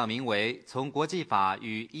行了一项名为《从国际法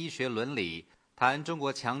与医学伦理谈中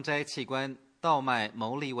国强摘器官倒卖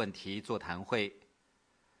牟利问题座谈会。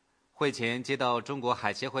会前接到中国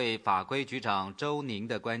海协会法规局长周宁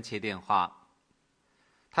的关切电话。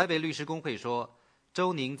台北律师公会说，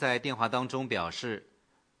周宁在电话当中表示，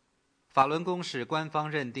法轮功是官方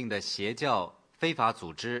认定的邪教非法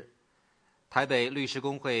组织，台北律师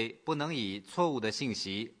公会不能以错误的信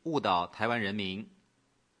息误导台湾人民，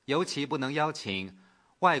尤其不能邀请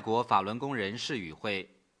外国法轮功人士与会，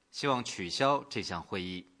希望取消这项会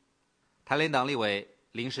议。台联党立委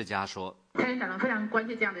林世嘉说，台联党非常关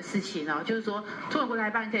切这样的事情哦，就是说中国国台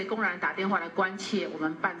办可以公然打电话来关切我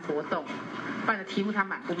们办活动，办的题目他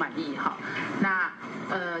满不满意哈？那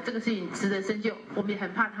这个事情值得深究，我们也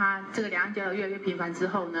很怕他这个两岸交流越来越频繁之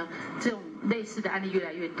后呢，这种类似的案例越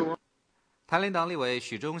来越多。台联党立委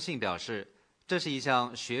许忠信表示，这是一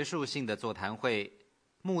项学术性的座谈会，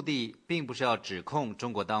目的并不是要指控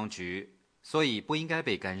中国当局，所以不应该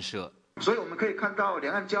被干涉。所以我们可以看到，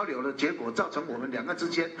两岸交流的结果造成我们两岸之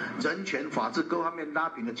间人权、法治各方面拉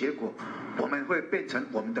平的结果，我们会变成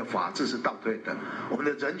我们的法治是倒退的，我们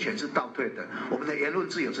的人权是倒退的，我们的言论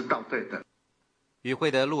自由是倒退的。与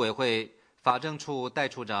会的陆委会法政处代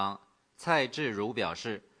处长蔡志如表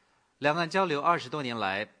示，两岸交流20多年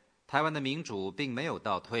来，台湾的民主并没有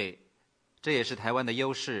倒退，这也是台湾的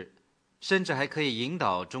优势，甚至还可以引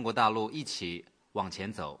导中国大陆一起往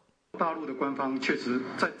前走。大陆的官方确实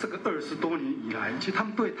在这个20多年以来，其实他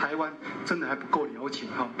们对台湾真的还不够了解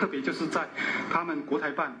哈，特别就是在他们国台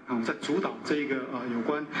办在主导这个有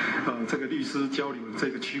关这个律师交流这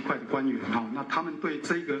个区块的官员哈，那他们对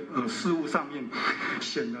这个事务上面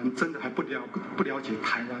显然真的还不了解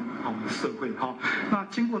台湾社会哈。那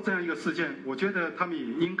经过这样一个事件，我觉得他们也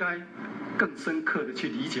应该更深刻的去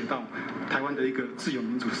理解到台湾的一个自由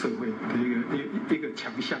民主社会的一个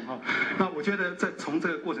强项哈。那我觉得在从这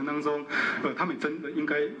个过程当中，他们真的应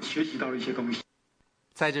该学习到了一些东西。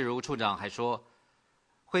蔡志如处长还说，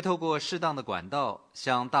会透过适当的管道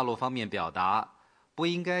向大陆方面表达不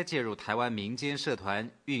应该介入台湾民间社团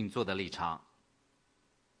运作的立场。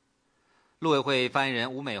陆委会发言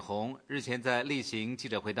人吴美红日前在例行记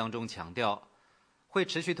者会当中强调，会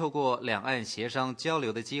持续透过两岸协商交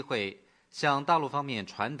流的机会，向大陆方面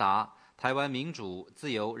传达台湾民主、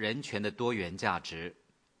自由、人权的多元价值。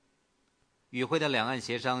与会的两岸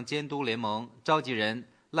协商监督联盟召集人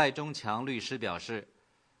赖中强律师表示，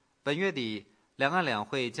本月底两岸两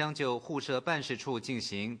会将就互设办事处进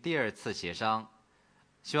行第2次协商，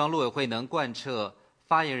希望陆委会能贯彻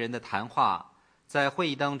发言人的谈话，在会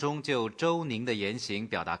议当中就周宁的言行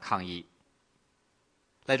表达抗议。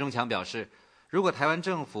赖中强表示，如果台湾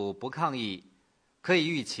政府不抗议，可以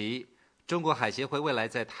预期中国海协会未来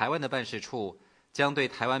在台湾的办事处将对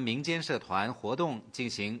台湾民间社团活动进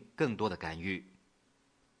行更多的干预。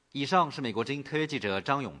以上是美国之音特约记者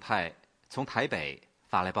张永泰从台北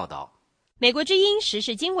发来报道。美国之音时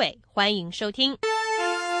事经纬，欢迎收听。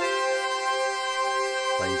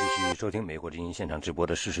欢迎继续收听美国之音现场直播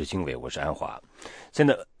的时事经纬，我是安华。现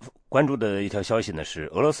在关注的一条消息呢是，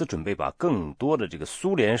俄罗斯准备把更多的这个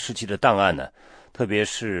苏联时期的档案呢，特别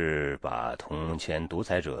是把同前独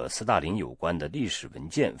裁者斯大林有关的历史文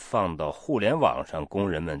件放到互联网上供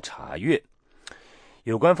人们查阅。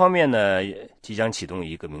有关方面呢，即将启动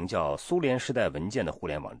一个名叫苏联时代文件的互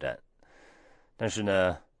联网站。但是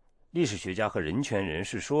呢，历史学家和人权人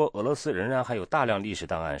士说，俄罗斯仍然还有大量历史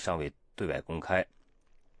档案尚未对外公开，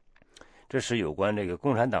这使有关这个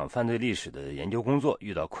共产党犯罪历史的研究工作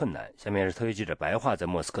遇到困难。下面是特约记者白桦在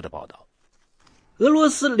莫斯科的报道。俄罗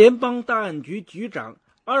斯联邦档案局局长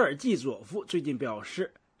阿尔季佐夫最近表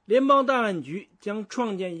示，联邦档案局将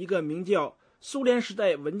创建一个名叫苏联时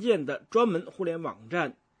代文件的专门互联网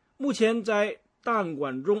站。目前在档案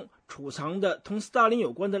馆中储藏的同斯大林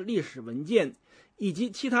有关的历史文件以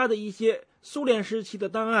及其他的一些苏联时期的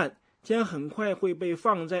档案将很快会被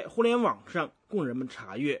放在互联网上供人们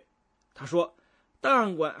查阅。他说，档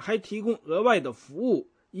案馆还提供额外的服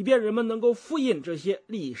务，以便人们能够复印这些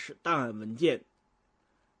历史档案文件。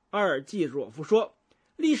阿尔季佐夫说，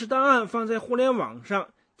历史档案放在互联网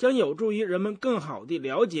上将有助于人们更好地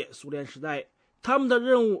了解苏联时代，他们的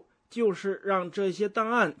任务就是让这些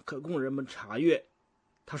档案可供人们查阅。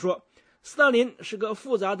他说，斯大林是个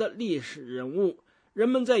复杂的历史人物，人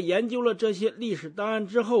们在研究了这些历史档案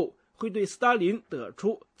之后，会对斯大林得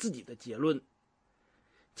出自己的结论。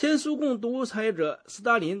前苏共独裁者斯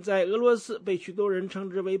大林在俄罗斯被许多人称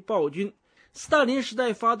之为暴君。斯大林时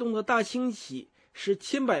代发动的大清洗使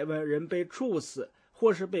千百万人被处死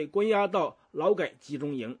或是被关押到劳改集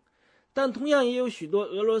中营，但同样也有许多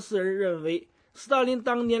俄罗斯人认为斯大林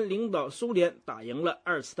当年领导苏联打赢了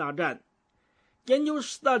2次大战。研究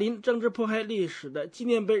斯大林政治迫害历史的纪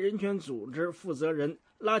念碑人权组织负责人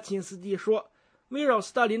拉钦斯基说，围绕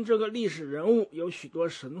斯大林这个历史人物有许多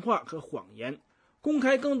神话和谎言，公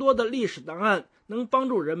开更多的历史档案能帮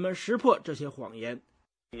助人们识破这些谎言。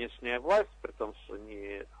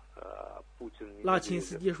拉钦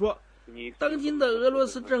斯基说，当今的俄罗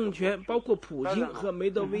斯政权包括普京和梅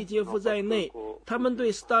德韦杰夫在内，他们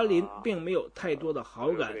对斯大林并没有太多的好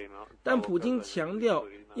感，但普京强调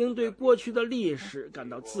应对过去的历史感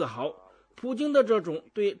到自豪。普京的这种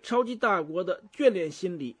对超级大国的眷恋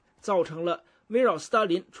心理造成了围绕斯大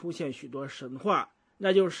林出现许多神话，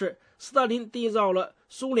那就是斯大林缔造了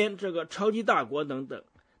苏联这个超级大国等等，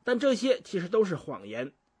但这些其实都是谎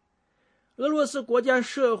言。俄罗斯国家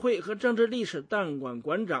社会和政治历史档案馆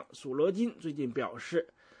馆长索罗金最近表示，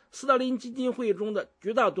斯大林基金会中的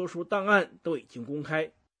绝大多数档案都已经公开。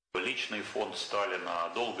索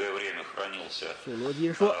罗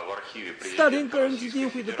金说，斯大林个人基金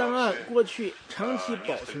会的档案过去长期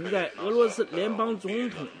保存在俄罗斯联邦总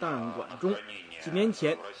统档案馆中，几年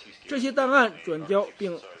前这些档案转交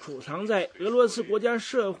并储藏在俄罗斯国家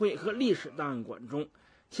社会和历史档案馆中，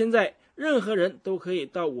现在任何人都可以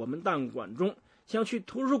到我们档案馆中像去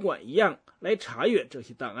图书馆一样来查阅这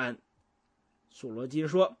些档案。索罗金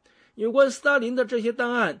说，有关斯大林的这些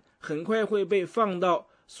档案很快会被放到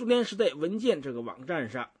苏联时代文件这个网站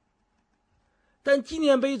上。但纪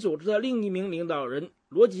念碑组织的另一名领导人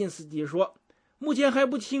罗金斯基说，目前还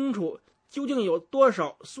不清楚究竟有多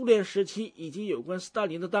少苏联时期以及有关斯大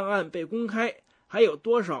林的档案被公开，还有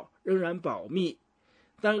多少仍然保密。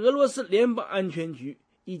但俄罗斯联邦安全局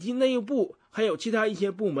以及内部还有其他一些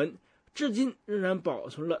部门至今仍然保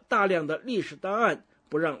存了大量的历史档案，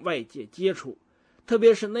不让外界接触，特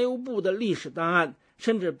别是内务部的历史档案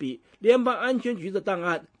甚至比联邦安全局的档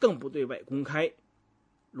案更不对外公开。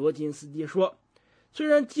罗金斯基说，虽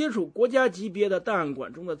然接触国家级别的档案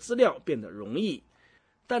馆中的资料变得容易，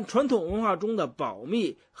但传统文化中的保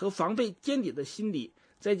密和防备间谍的心理，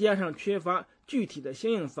再加上缺乏具体的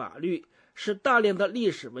相应法律，使大量的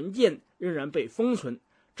历史文件仍然被封存，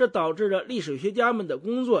这导致了历史学家们的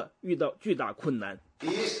工作遇到巨大困难。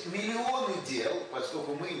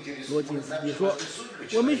罗金斯基说，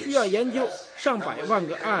我们需要研究上百万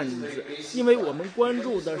个案子，因为我们关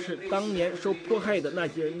注的是当年受迫害的那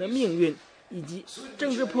些人的命运，以及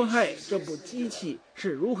政治迫害这部机器是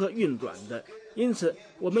如何运转的。因此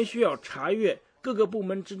我们需要查阅各个部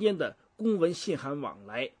门之间的公文信函往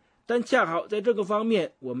来，但恰好在这个方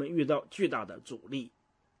面我们遇到巨大的阻力。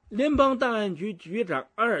联邦档案局局长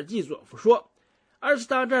阿尔季佐夫说，2次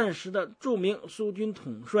大战时的著名苏军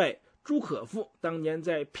统帅朱可夫当年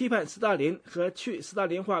在批判斯大林和去斯大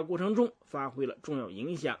林化过程中发挥了重要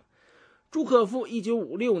影响。朱可夫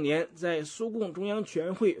1956年在苏共中央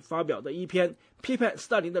全会发表的一篇批判斯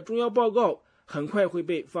大林的重要报告很快会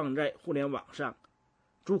被放在互联网上。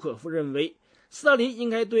朱可夫认为，斯大林应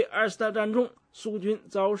该对2次大战中苏军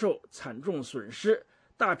遭受惨重损失、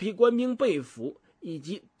大批官兵被俘以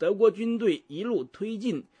及德国军队一路推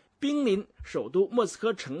进兵临首都莫斯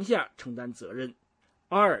科城下承担责任。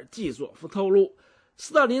阿尔季佐夫透露，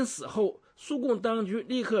斯大林死后，苏共当局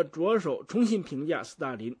立刻着手重新评价斯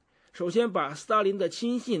大林，首先把斯大林的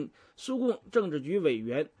亲信苏共政治局委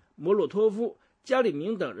员莫洛托夫、加里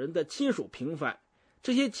宁等人的亲属平反，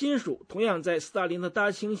这些亲属同样在斯大林的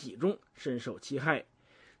大清洗中深受其害。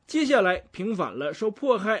接下来平反了受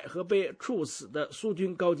迫害和被处死的苏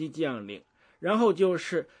军高级将领，然后就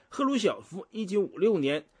是赫鲁晓夫1956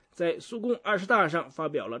年在苏共20大上发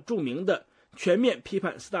表了著名的全面批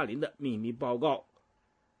判斯大林的秘密报告。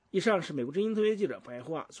以上是美国之音特约记者白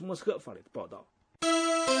桦从莫斯科发来的报道。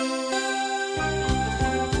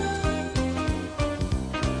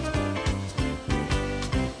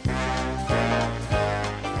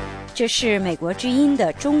这是美国之音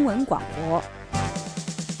的中文广播。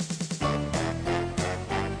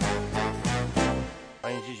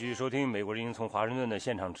欢迎继续收听美国之音从华盛顿的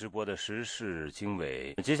现场直播的时事经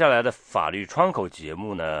纬。接下来的法律窗口节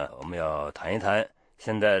目呢，我们要谈一谈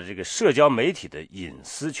现在这个社交媒体的隐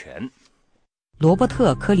私权。罗伯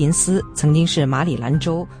特·柯林斯曾经是马里兰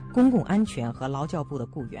州公共安全和劳教部的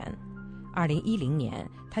雇员。2010年，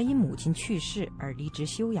他因母亲去世而离职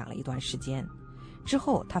休养了一段时间。之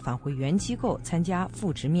后，他返回原机构参加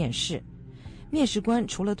复职面试。面试官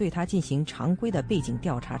除了对他进行常规的背景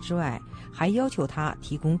调查之外，还要求他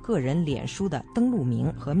提供个人脸书的登录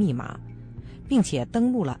名和密码，并且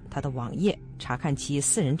登录了他的网页，查看其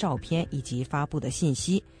私人照片以及发布的信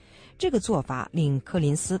息。这个做法令柯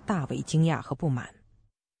林斯大为惊讶和不满。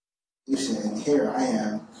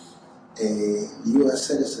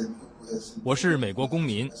我是美国公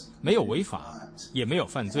民，没有违法，也没有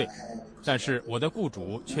犯罪，但是我的雇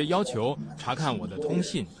主却要求查看我的通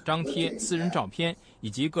信、张贴、私人照片以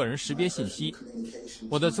及个人识别信息。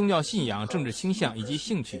我的宗教信仰、政治倾向以及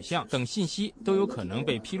性取向等信息都有可能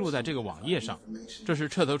被披露在这个网页上，这是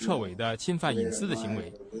彻头彻尾的侵犯隐私的行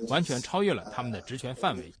为，完全超越了他们的职权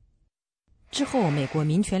范围。之后，美国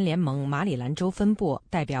民权联盟马里兰州分部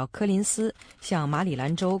代表柯林斯向马里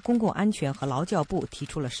兰州公共安全和劳教部提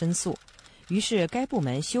出了申诉，于是该部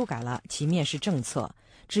门修改了其面试政策，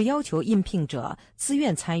只要求应聘者自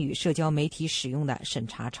愿参与社交媒体使用的审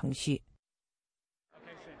查程序。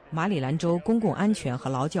马里兰州公共安全和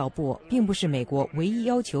劳教部并不是美国唯一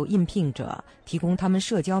要求应聘者提供他们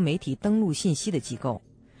社交媒体登录信息的机构。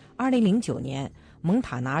2009年，蒙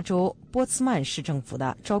塔纳州波茨曼市政府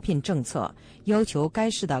的招聘政策要求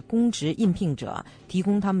该市的公职应聘者提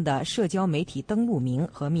供他们的社交媒体登录名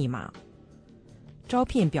和密码。招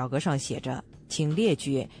聘表格上写着，请列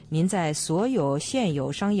举您在所有现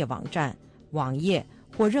有商业网站、网页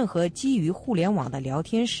或任何基于互联网的聊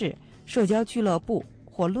天室、社交俱乐部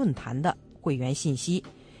或论坛的会员信息，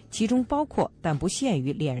其中包括但不限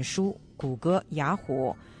于脸书、谷歌、雅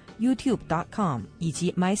虎、YouTube.com 以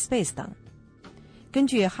及 MySpace 等。根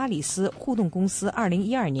据哈里斯互动公司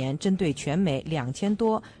2012年针对全美2000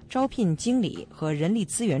多招聘经理和人力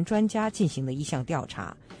资源专家进行的一项调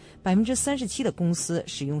查，37%的公司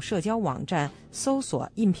使用社交网站搜索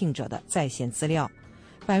应聘者的在线资料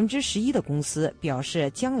，11%的公司表示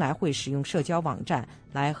将来会使用社交网站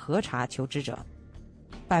来核查求职者。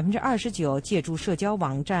29%借助社交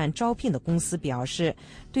网站招聘的公司表示，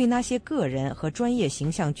对那些个人和专业形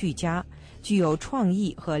象俱佳、具有创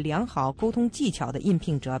意和良好沟通技巧的应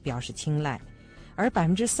聘者表示青睐，而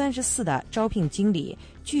34%的招聘经理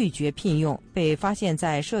拒绝聘用被发现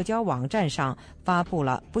在社交网站上发布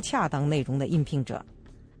了不恰当内容的应聘者。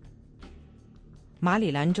马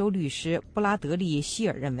里兰州律师布拉德利·希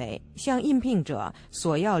尔认为，向应聘者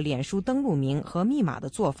索要脸书登录名和密码的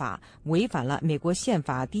做法违反了美国宪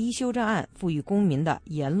法第1修正案赋予公民的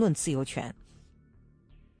言论自由权。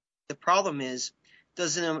The problem is,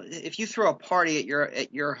 if you throw a party at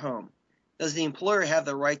your home, does the employer have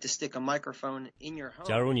the right to stick a microphone in your home?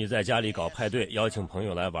 假如你在家里搞派对，邀请朋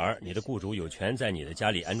友来玩，你的雇主有权在你的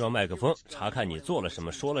家里安装麦克风，查看你做了什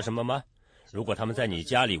么，说了什么吗？如果他们在你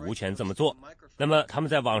家里无权这么做，那么他们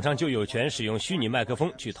在网上就有权使用虚拟麦克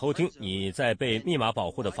风去偷听你在被密码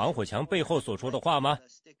保护的防火墙背后所说的话吗？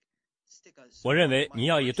我认为你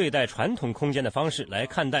要以对待传统空间的方式来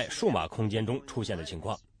看待数码空间中出现的情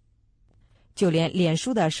况。就连脸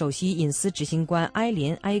书的首席隐私执行官埃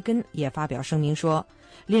琳·埃根也发表声明说，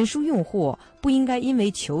脸书用户不应该因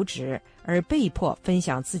为求职而被迫分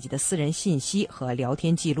享自己的私人信息和聊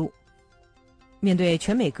天记录。面对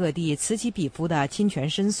全美各地此起彼伏的侵权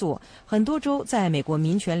申诉，很多州在美国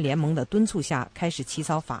民权联盟的敦促下开始起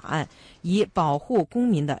草法案，以保护公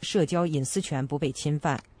民的社交隐私权不被侵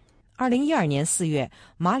犯。2012年4月，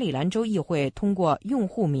马里兰州议会通过用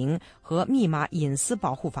户名和密码隐私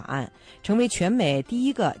保护法案，成为全美第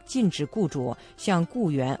一个禁止雇主向雇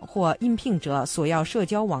员或应聘者索要社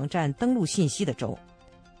交网站登录信息的州。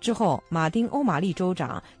之后，马丁·欧马利州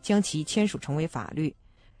长将其签署成为法律。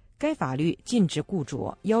该法律禁止雇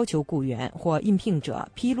主要求雇员或应聘者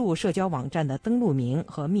披露社交网站的登录名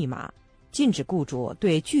和密码，禁止雇主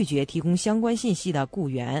对拒绝提供相关信息的雇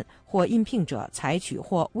员或应聘者采取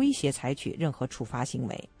或威胁采取任何处罚行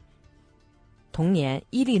为。同年，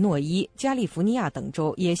伊利诺伊、加利福尼亚等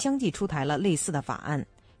州也相继出台了类似的法案。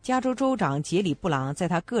加州州长杰里·布朗在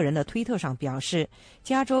他个人的推特上表示，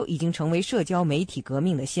加州已经成为社交媒体革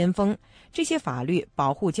命的先锋，这些法律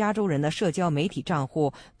保护加州人的社交媒体账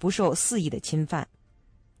户不受肆意的侵犯。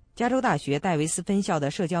加州大学戴维斯分校的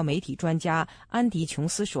社交媒体专家安迪·琼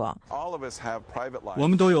斯说，我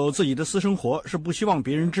们都有自己的私生活，是不希望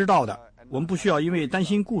别人知道的。我们不需要因为担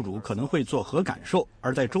心雇主可能会作何感受，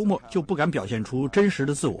而在周末就不敢表现出真实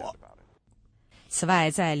的自我。此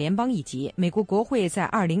外，在联邦一级，美国国会在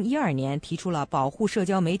2012年提出了保护社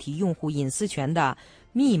交媒体用户隐私权的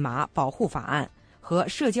密码保护法案和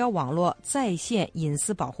社交网络在线隐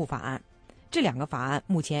私保护法案。这两个法案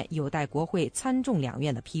目前有待国会参众两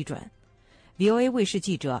院的批准。VOA 卫视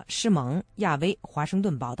记者施蒙、亚威华盛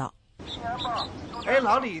顿报道。哎，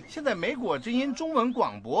老李，现在美国之音中文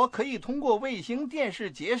广播可以通过卫星电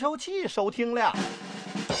视接收器收听了。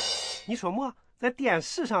你说么？在电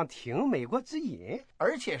视上听美国之音，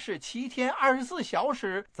而且是7天24小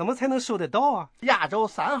时，怎么才能收得到啊？亚洲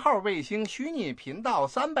3号卫星虚拟频道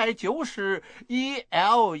390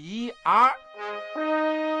 ELER。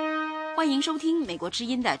欢迎收听美国之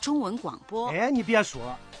音的中文广播。哎，你别说，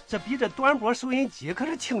这比这短波收音机可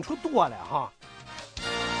是清楚多了哈。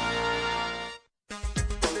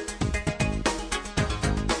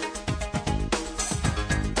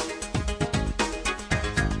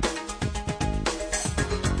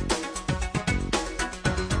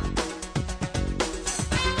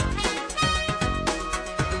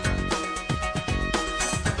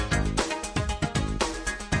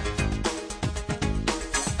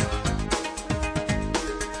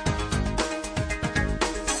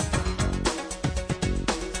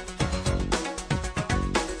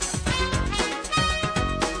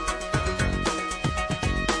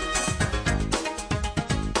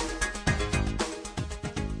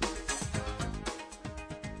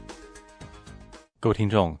各位听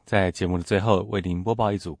众，在节目的最后为您播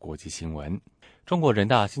报一组国际新闻。中国人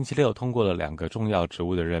大星期六通过了2个重要职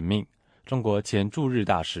务的任命，中国前驻日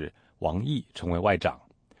大使王毅成为外长。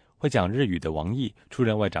会讲日语的王毅出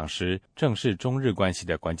任外长时，正是中日关系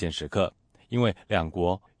的关键时刻，因为两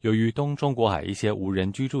国由于东中国海一些无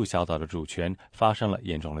人居住小岛的主权发生了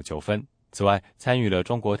严重的纠纷。此外，参与了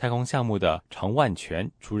中国太空项目的常万全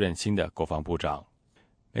出任新的国防部长。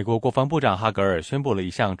美国国防部长哈格尔宣布了一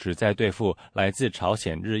项旨在对付来自朝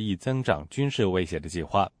鲜日益增长军事威胁的计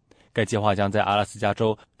划。该计划将在阿拉斯加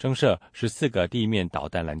州增设14个地面导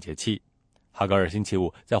弹拦截器。哈格尔星期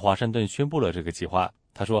五在华盛顿宣布了这个计划。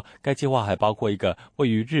他说，该计划还包括一个位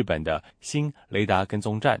于日本的新雷达跟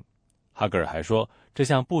踪站。哈格尔还说，这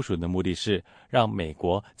项部署的目的是让美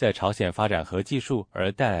国在朝鲜发展核技术而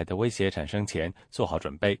带来的威胁产生前做好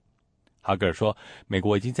准备。哈格尔说，美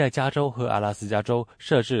国已经在加州和阿拉斯加州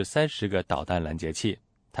设置30个导弹拦截器。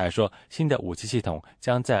他还说，新的武器系统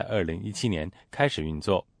将在2017年开始运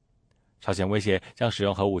作。朝鲜威胁将使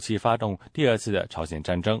用核武器发动第2次的朝鲜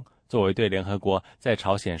战争，作为对联合国在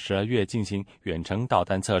朝鲜12月进行远程导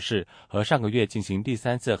弹测试和上个月进行第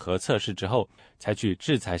3次核测试之后采取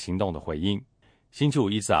制裁行动的回应。星期五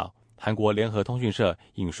一早，韩国联合通讯社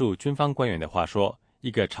引述军方官员的话说，一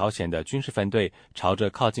个朝鲜的军事分队朝着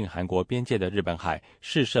靠近韩国边界的日本海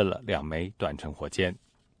试射了2枚短程火箭。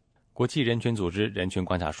国际人权组织人权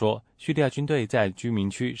观察说，叙利亚军队在居民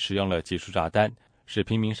区使用了集束炸弹，使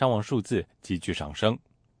平民伤亡数字急剧上升。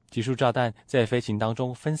集束炸弹在飞行当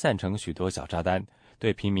中分散成许多小炸弹，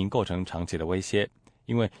对平民构成长期的威胁，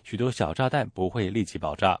因为许多小炸弹不会立即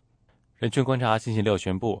爆炸。人权观察星期六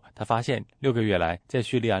宣布，他发现6个月来在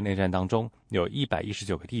叙利亚内战当中有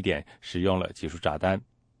119个地点使用了集束炸弹。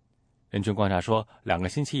人权观察说，2个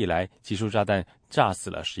星期以来集束炸弹炸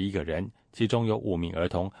死了11个人，其中有5名儿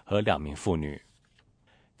童和2名妇女。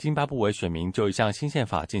津巴布韦选民就一项新宪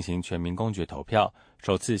法进行全民公决投票，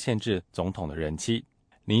首次限制总统的任期。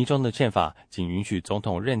拟议中的宪法仅允许总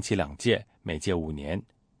统任期2届，每届5年。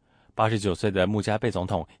89岁的穆加贝总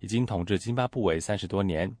统已经统治津巴布韦30多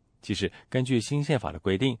年，即使根据新宪法的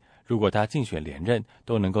规定，如果他竞选连任，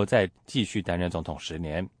都能够再继续担任总统10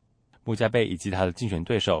年。穆加贝以及他的竞选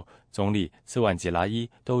对手总理斯万吉拉伊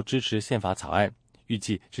都支持宪法草案，预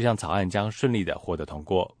计这项草案将顺利地获得通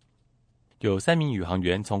过。有3名宇航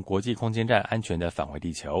员从国际空间站安全地返回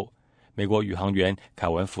地球。美国宇航员凯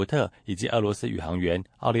文·福特以及俄罗斯宇航员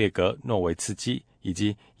奥列格·诺维茨基以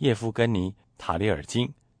及叶夫根尼·塔列尔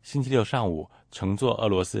金星期六上午乘坐俄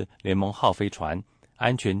罗斯联盟号飞船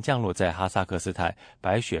安全降落在哈萨克斯坦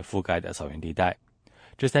白雪覆盖的草原地带。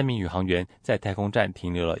这3名宇航员在太空站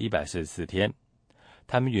停留了144天。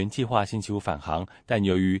他们原计划星期五返航，但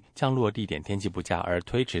由于降落地点天气不佳而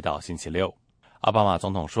推迟到星期六。奥巴马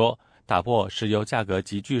总统说，打破石油价格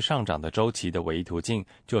急剧上涨的周期的唯一途径，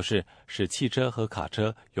就是使汽车和卡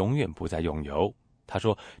车永远不再用油。他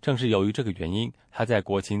说，正是由于这个原因，他在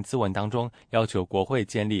国情咨文当中要求国会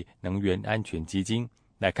建立能源安全基金，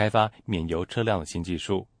来开发免油车辆的新技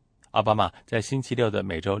术。奥巴马在星期六的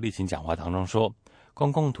每周例行讲话当中说，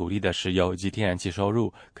公共土地的石油以及天然气收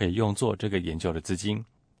入可以用作这个研究的资金，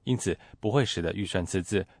因此不会使得预算赤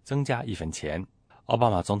字增加1分钱。奥巴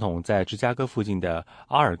马总统在芝加哥附近的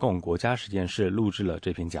阿尔贡国家实验室录制了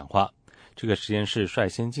这篇讲话。这个实验室率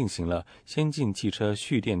先进行了先进汽车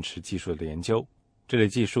蓄电池技术的研究，这类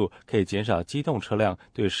技术可以减少机动车辆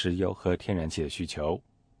对石油和天然气的需求。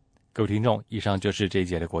各位听众，以上就是这一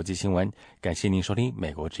节的国际新闻，感谢您收听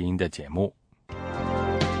美国之音的节目。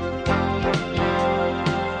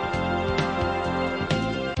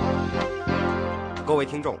各位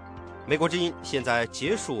听众，美国之音现在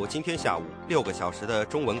结束今天下午6个小时的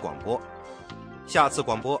中文广播，下次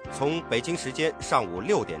广播从北京时间上午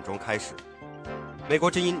6点钟开始。美国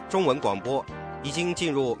之音中文广播已经进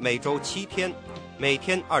入每周7天，每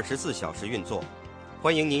天24小时运作。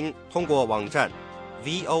欢迎您通过网站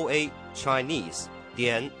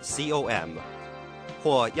voachinese.com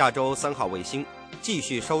或亚洲3号卫星继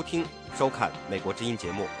续收听收看美国之音节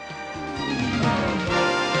目。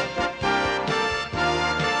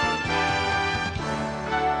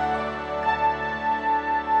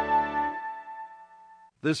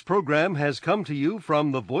This program has come to you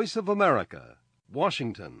from the Voice of America,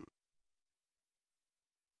 Washington.